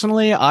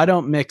personally, I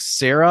don't mix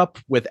syrup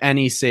with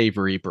any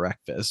savory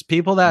breakfast.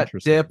 People that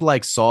dip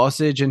like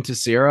sausage into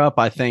syrup,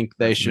 I think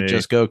they should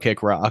just go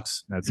kick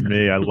rocks. That's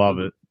me. I love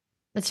it.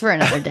 That's for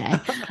another day.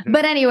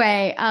 But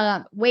anyway,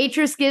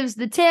 waitress gives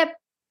the tip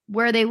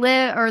where they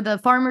live or the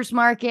farmer's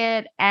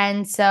market.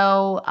 And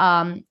so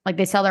like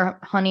they sell their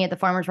honey at the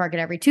farmer's market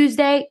every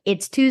Tuesday.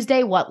 It's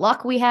Tuesday. What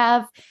luck we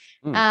have.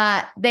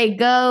 They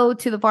go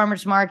to the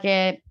farmer's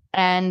market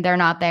and they're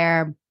not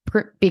there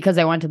because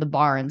they went to the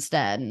bar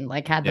instead and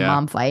like had the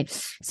mom fight.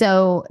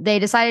 So they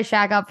decided to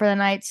shack up for the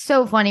night.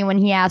 So funny when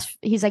he asked,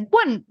 he's like,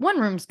 one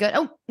room's good.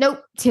 Oh, no,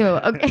 two.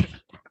 Okay.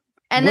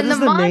 And then the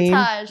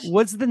montage.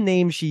 What's the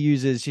name she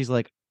uses? She's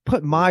like,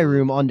 put my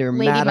room under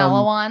Lady Madam.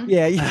 Malawan.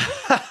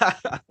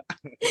 Yeah.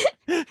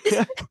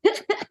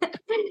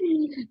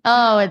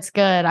 Oh, it's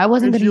good. I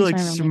wasn't going to like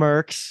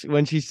smirks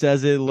when she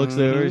says it, looks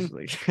over.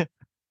 Like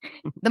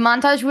the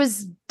montage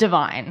was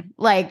divine.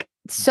 Like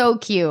so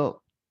cute.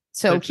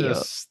 So cute.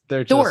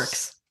 They're dorks.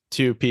 Just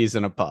two peas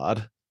in a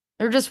pod.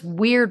 They're just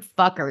weird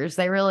fuckers.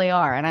 They really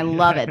are. And I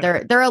love it.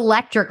 They're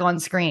electric on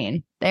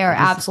screen. They are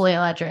absolutely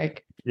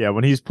electric. Yeah,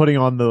 when he's putting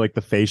on the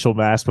facial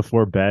mask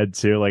before bed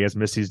too, like as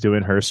Missy's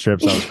doing her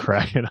strips, I was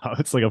cracking up.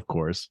 It's like, of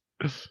course.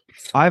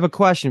 I have a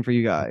question for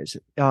you guys.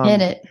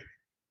 Hit it.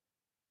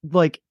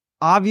 Like,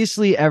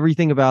 obviously,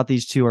 everything about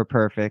these two are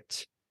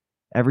perfect.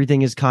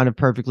 Everything is kind of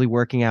perfectly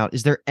working out.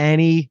 Is there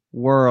any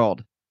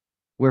world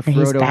where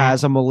Frodo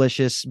has a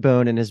malicious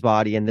bone in his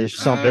body and there's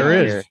something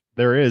here?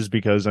 There is,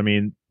 because I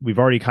mean, we've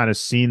already kind of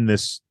seen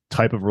this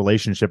type of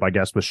relationship, I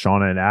guess, with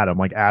Shauna and Adam.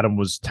 Like, Adam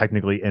was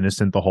technically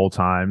innocent the whole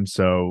time,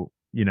 so.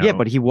 Yeah,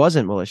 but he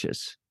wasn't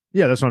malicious.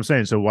 Yeah, that's what I'm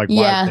saying. So like,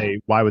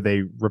 why would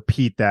they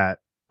repeat that?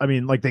 I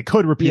mean, like they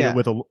could repeat it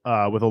with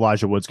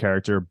Elijah Wood's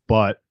character,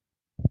 but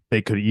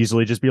they could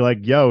easily just be like,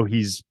 "Yo,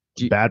 he's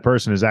a bad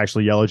person. Is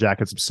actually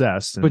Yellowjackets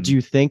obsessed." And, but do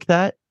you think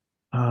that?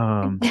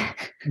 I'm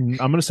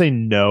gonna say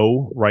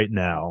no right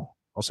now.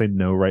 I'll say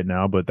no right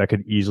now, but that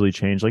could easily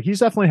change. Like he's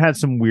definitely had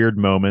some weird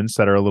moments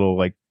that are a little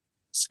like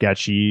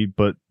sketchy,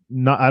 but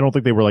not. I don't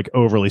think they were like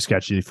overly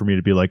sketchy for me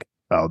to be like,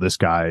 "Oh, this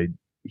guy."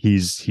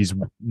 He's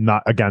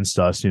not against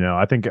us,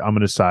 I think I'm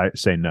gonna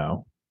say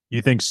no.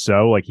 You think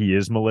so? Like he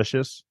is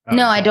malicious?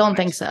 No, I don't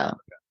think so.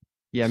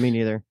 Yeah, me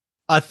neither.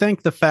 I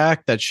think the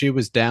fact that she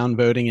was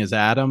downvoting his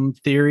Adam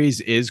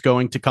theories is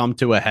going to come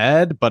to a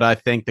head, but I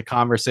think the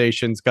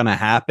conversation's going to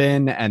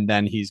happen and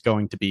then he's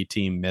going to be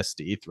Team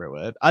Misty through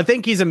it. I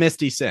think he's a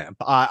Misty simp.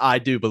 I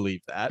do believe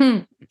that.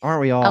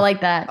 Aren't we all? I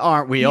like that.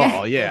 Aren't we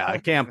all? Yeah, I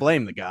can't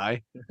blame the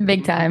guy.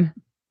 Big time.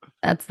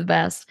 That's the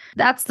best.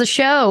 That's the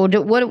show.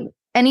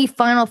 Any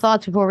final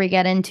thoughts before we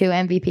get into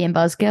MVP and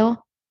Buzzkill?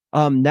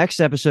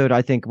 Next episode,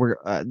 I think we're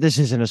this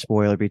isn't a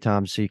spoiler, be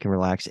Tom, so you can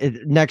relax.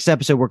 Next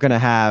episode, we're gonna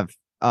have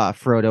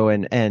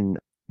Frodo and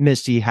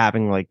Misty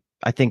having like,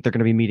 I think they're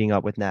gonna be meeting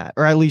up with Nat,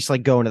 or at least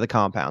like going to the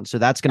compound. So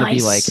that's gonna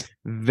be like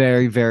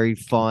very, very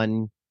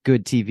fun,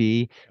 good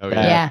TV. Oh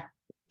yeah.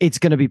 It's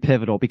gonna be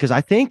pivotal because I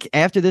think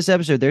after this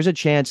episode, there's a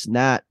chance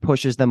Nat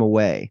pushes them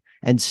away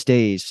and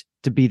stays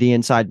to be the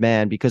inside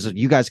man, because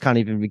you guys kind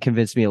of even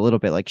convinced me a little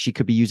bit like she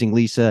could be using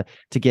Lisa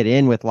to get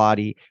in with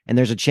Lottie, and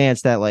there's a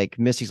chance that like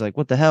Misty's like,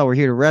 what the hell, we're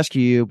here to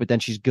rescue you, but then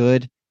she's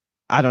good.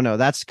 I don't know,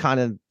 that's kind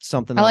of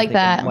something I like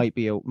that might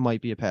be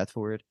a path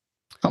forward.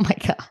 Oh my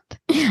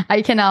god,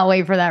 I cannot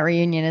wait for that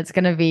reunion. It's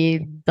gonna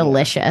be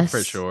delicious.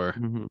 For sure.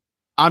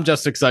 I'm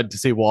just excited to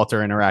see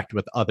Walter interact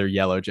with other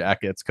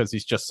Yellowjackets because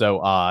he's just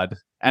so odd,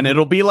 and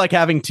it'll be like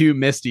having two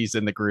Misties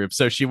in the group,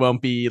 so she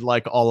won't be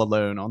like all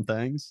alone on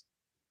things.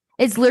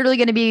 It's literally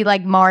going to be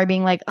like Mari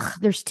being like,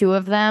 there's two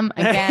of them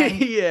again.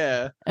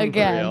 Yeah.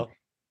 Again.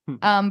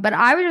 But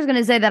I was just going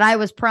to say that I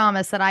was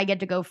promised that I get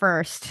to go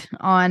first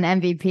on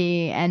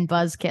MVP and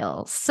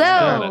Buzzkill.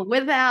 So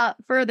without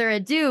further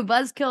ado,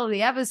 Buzzkill of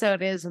the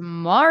episode is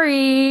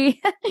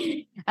Mari.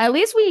 At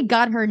least we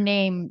got her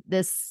name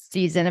this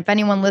season. If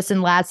anyone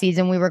listened last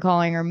season, we were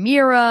calling her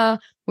Mira.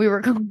 We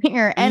were calling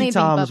her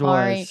anything but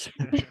Mari.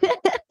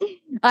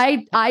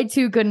 I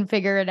too couldn't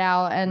figure it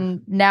out,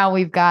 and now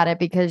we've got it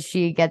because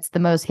she gets the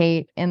most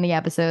hate in the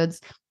episodes.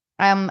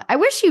 I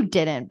wish you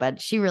didn't, but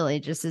she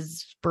really just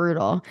is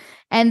brutal.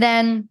 And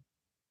then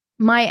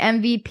my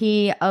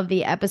MVP of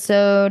the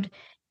episode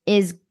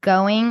is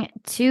going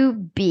to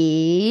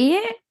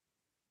be,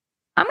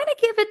 I'm going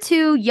to give it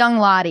to young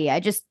Lottie. I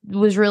just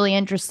was really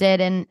interested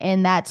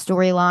in that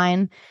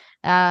storyline.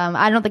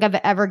 I don't think I've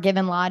ever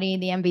given Lottie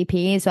the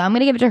MVP, so I'm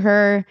going to give it to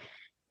her.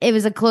 It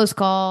was a close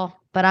call,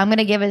 but I'm going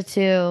to give it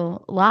to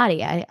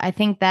Lottie. I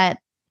think that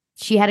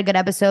she had a good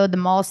episode. The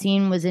mall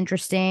scene was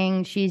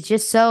interesting. She's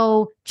just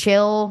so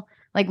chill.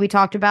 Like we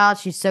talked about,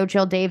 she's so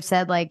chill. Dave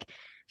said, like,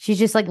 she's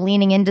just like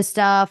leaning into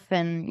stuff.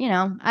 And,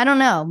 I don't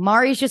know.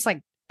 Mari's just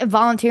like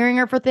volunteering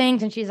her for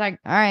things. And she's like,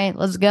 all right,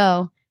 let's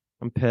go.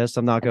 I'm pissed.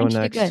 I'm not going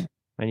next.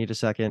 I need a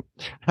second.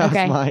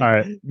 Okay. All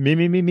right.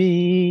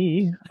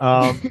 Me.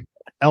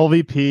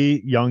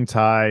 LVP, young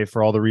Ty,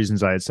 for all the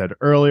reasons I had said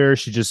earlier.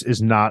 She just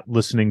is not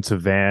listening to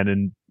Van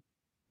and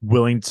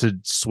willing to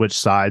switch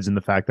sides in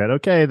the fact that,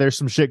 okay, there's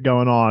some shit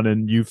going on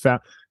and you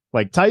found,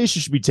 like,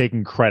 Taisha should be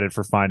taking credit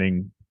for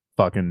finding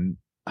fucking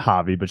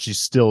Javi, but she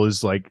still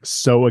is like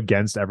so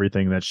against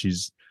everything that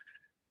she's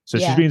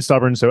being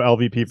stubborn. So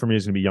LVP for me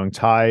is going to be young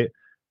Ty.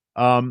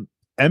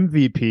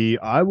 MVP,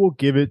 I will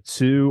give it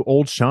to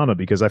old Shauna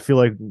because I feel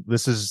like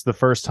this is the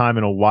first time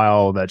in a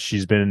while that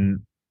she's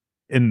been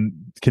in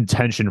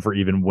contention for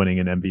even winning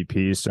an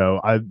MVP. So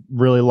I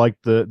really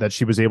liked that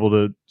she was able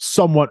to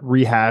somewhat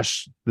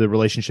rehash the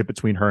relationship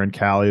between her and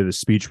Callie. The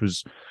speech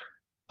was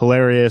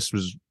hilarious,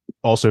 was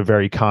also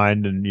very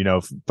kind,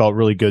 and felt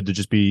really good to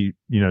just be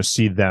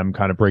see them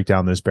kind of break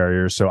down this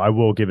barrier. So I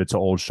will give it to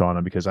old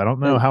Shauna because I don't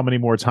know how many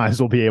more times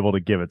we'll be able to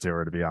give it to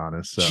her, to be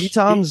honest. So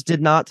Toms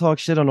did not talk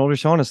shit on older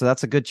Shauna, so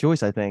that's a good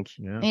choice, I think.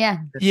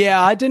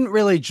 Yeah, I didn't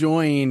really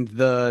join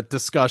the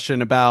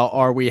discussion about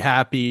are we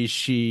happy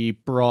she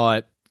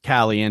brought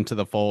Callie into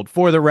the fold.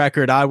 For the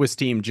record, I was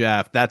Team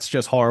Jeff. That's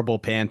just horrible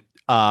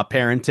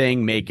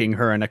parenting, making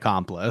her an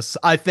accomplice.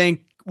 I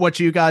think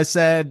what you guys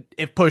said,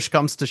 if push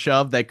comes to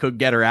shove, they could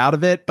get her out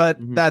of it, but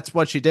that's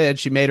what she did.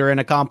 She made her an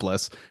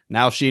accomplice.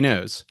 Now she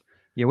knows.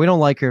 Yeah, we don't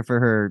like her for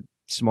her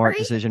smart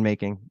decision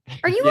making.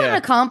 Are you an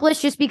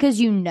accomplice just because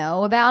you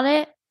know about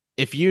it?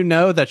 If you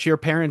know that your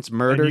parents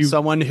murdered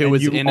someone who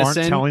was innocent,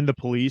 aren't telling the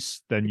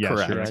police, then yes,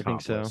 correct. You're an I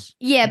think so.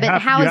 Yeah,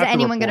 but how is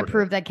anyone going to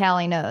prove that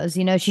Callie knows?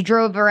 She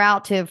drove her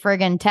out to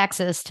friggin'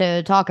 Texas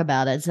to talk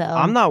about it. So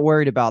I'm not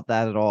worried about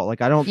that at all.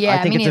 Like I don't. Yeah,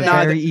 I think it's a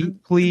very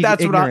plead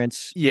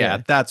ignorance.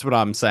 That's what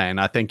I'm saying.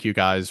 I think you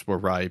guys were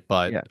right,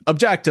 but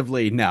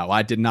objectively, no,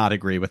 I did not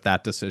agree with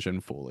that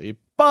decision fully.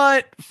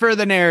 But for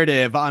the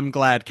narrative, I'm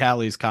glad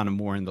Callie's kind of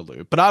more in the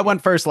loop. But I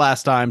went first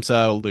last time,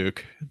 so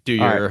Luke, do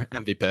your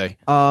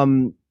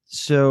MVP.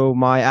 So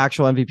my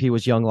actual MVP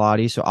was young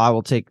Lottie. So I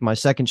will take my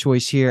second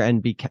choice here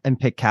and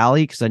pick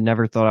Callie because I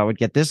never thought I would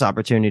get this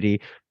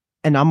opportunity.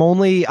 And I'm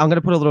going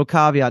to put a little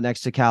caveat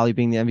next to Callie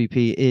being the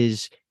MVP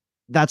is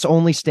that's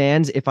only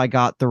stands if I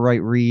got the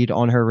right read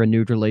on her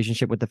renewed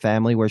relationship with the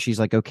family where she's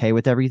like okay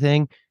with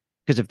everything.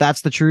 Because if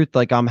that's the truth,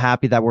 like I'm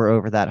happy that we're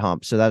over that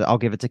hump. So that I'll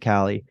give it to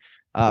Callie.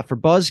 For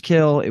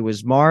Buzzkill, it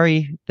was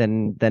Mari,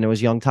 then it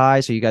was young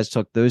Ty. So you guys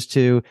took those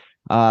two.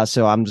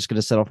 So I'm just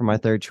gonna settle for my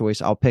third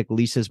choice. I'll pick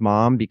Lisa's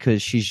mom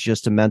because she's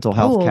just a mental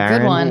health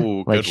Karen. Good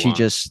one. Like she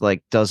just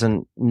like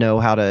doesn't know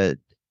how to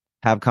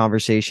have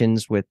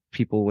conversations with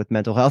people with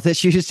mental health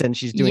issues, and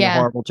she's doing a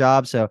horrible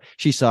job. So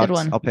she sucks.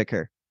 I'll pick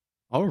her.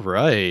 All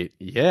right.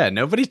 Yeah,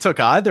 nobody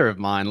took either of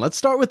mine. Let's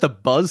start with the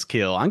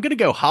Buzzkill. I'm going to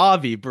go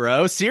Javi,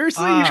 bro.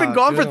 Seriously, you've been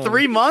gone for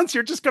 3 months?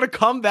 You're just going to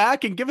come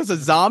back and give us a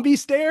zombie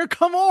stare?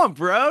 Come on,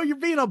 bro. You're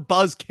being a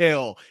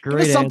Buzzkill. Give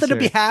us something to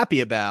be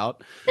happy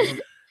about.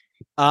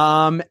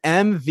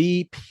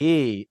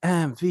 MVP.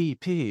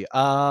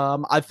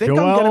 I think I'm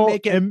going to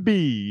make it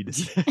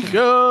Embiid.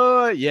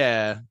 Good.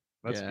 Yeah.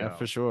 Let's go.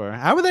 For sure.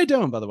 How are they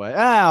doing, by the way?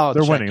 Oh,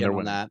 they're winning. They're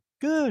winning. That.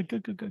 Good.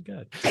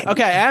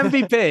 Okay,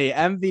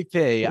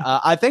 MVP.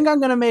 I think I'm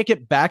going to make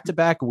it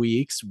back-to-back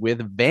weeks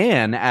with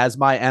Van as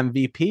my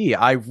MVP.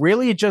 I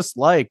really just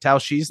liked how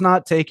she's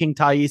not taking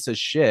Thaisa's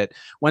shit.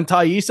 When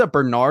Thaisa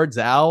Bernard's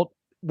out,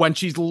 when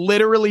she's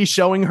literally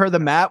showing her the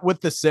map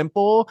with the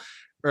symbol,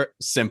 and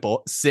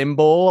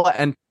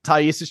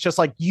Thais is just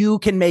like, you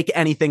can make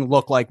anything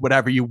look like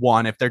whatever you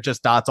want if they're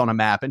just dots on a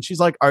map. And she's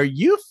like, are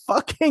you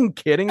fucking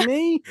kidding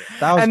me?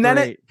 That was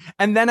great.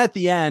 And then at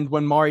the end,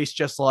 when Mari's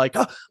just like,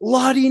 oh,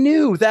 Lottie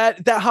knew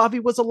that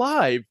Javi was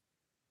alive.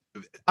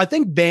 I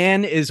think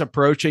Van is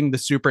approaching the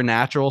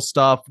supernatural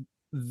stuff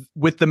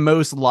with the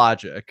most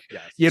logic.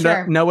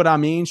 Yes. Know what I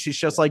mean? She's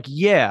just like,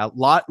 yeah,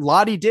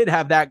 Lottie did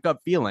have that gut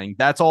feeling.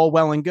 That's all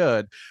well and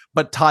good.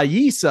 But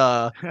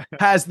Thaisa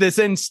has this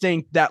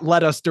instinct that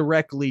led us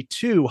directly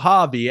to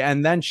Javi.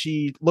 And then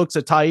she looks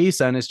at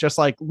Thaisa and is just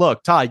like,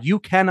 look, Ty, you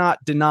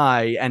cannot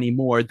deny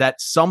anymore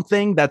that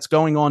something that's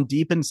going on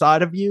deep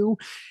inside of you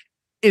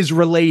is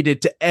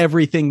related to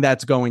everything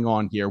that's going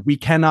on here. We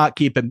cannot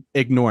keep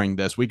ignoring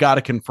this. We got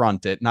to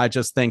confront it. And I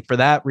just think for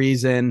that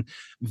reason,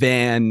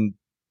 Van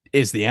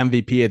is the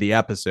MVP of the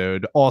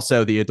episode.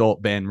 Also, the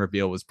adult Van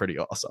reveal was pretty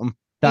awesome.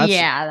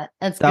 That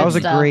was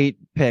a great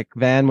pick.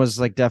 Van was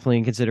like definitely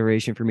in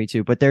consideration for me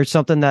too. But there's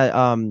something that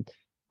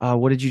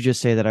what did you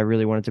just say that I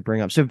really wanted to bring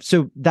up?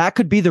 So that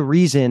could be the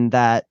reason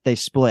that they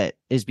split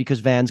is because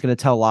Van's going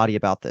to tell Lottie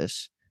about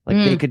this.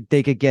 Like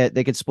they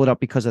could split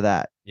up because of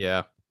that.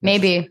 Yeah,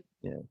 maybe.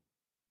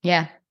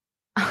 Yeah.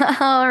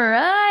 All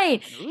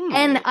right. Ooh.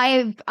 And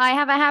I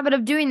have a habit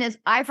of doing this.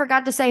 I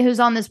forgot to say who's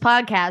on this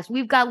podcast.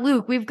 We've got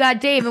Luke, we've got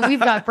Dave, and we've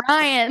got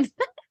Brian.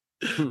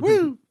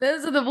 Woo.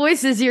 Those are the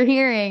voices you're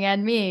hearing,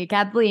 and me,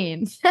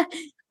 Kathleen.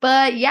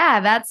 But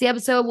yeah, that's the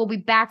episode. We'll be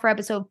back for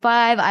episode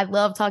 5. I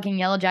love talking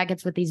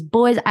Yellowjackets with these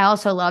boys. I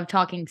also love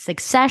talking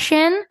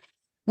Succession,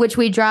 which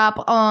we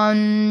drop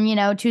on,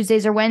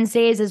 Tuesdays or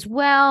Wednesdays as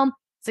well.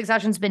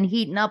 Succession's been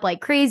heating up like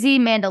crazy.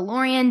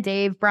 Mandalorian,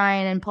 Dave,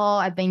 Brian, and Paul,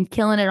 I've been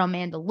killing it on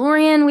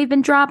Mandalorian. We've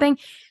been dropping.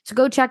 So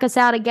go check us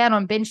out again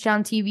on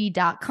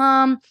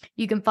bingetowntv.com.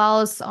 You can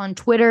follow us on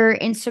Twitter,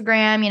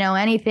 Instagram,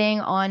 anything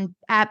on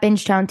at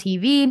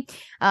bingetowntv.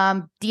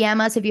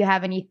 DM us if you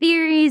have any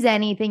theories,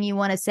 anything you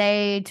want to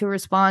say to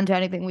respond to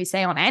anything we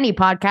say on any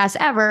podcast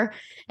ever.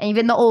 And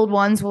even the old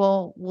ones,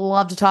 we'll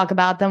love to talk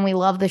about them. We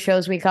love the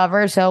shows we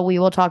cover, so we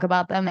will talk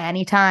about them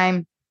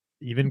anytime.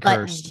 Even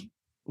cursed.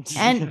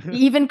 And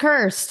even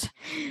cursed.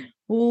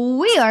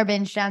 We are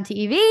Bingetown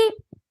TV.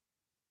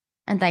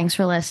 And thanks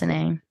for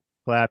listening.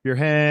 Clap your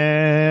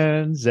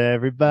hands,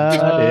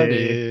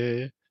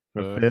 everybody.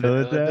 For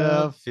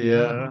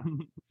Philadelphia.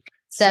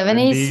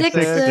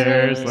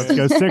 76ers. Let's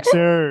go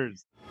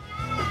Sixers.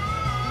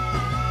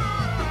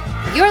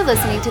 You're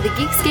listening to the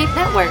Geekscape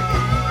Network.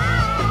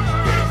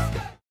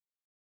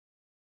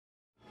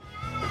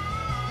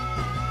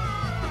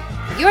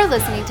 You're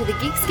listening to the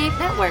Geekscape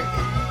Network.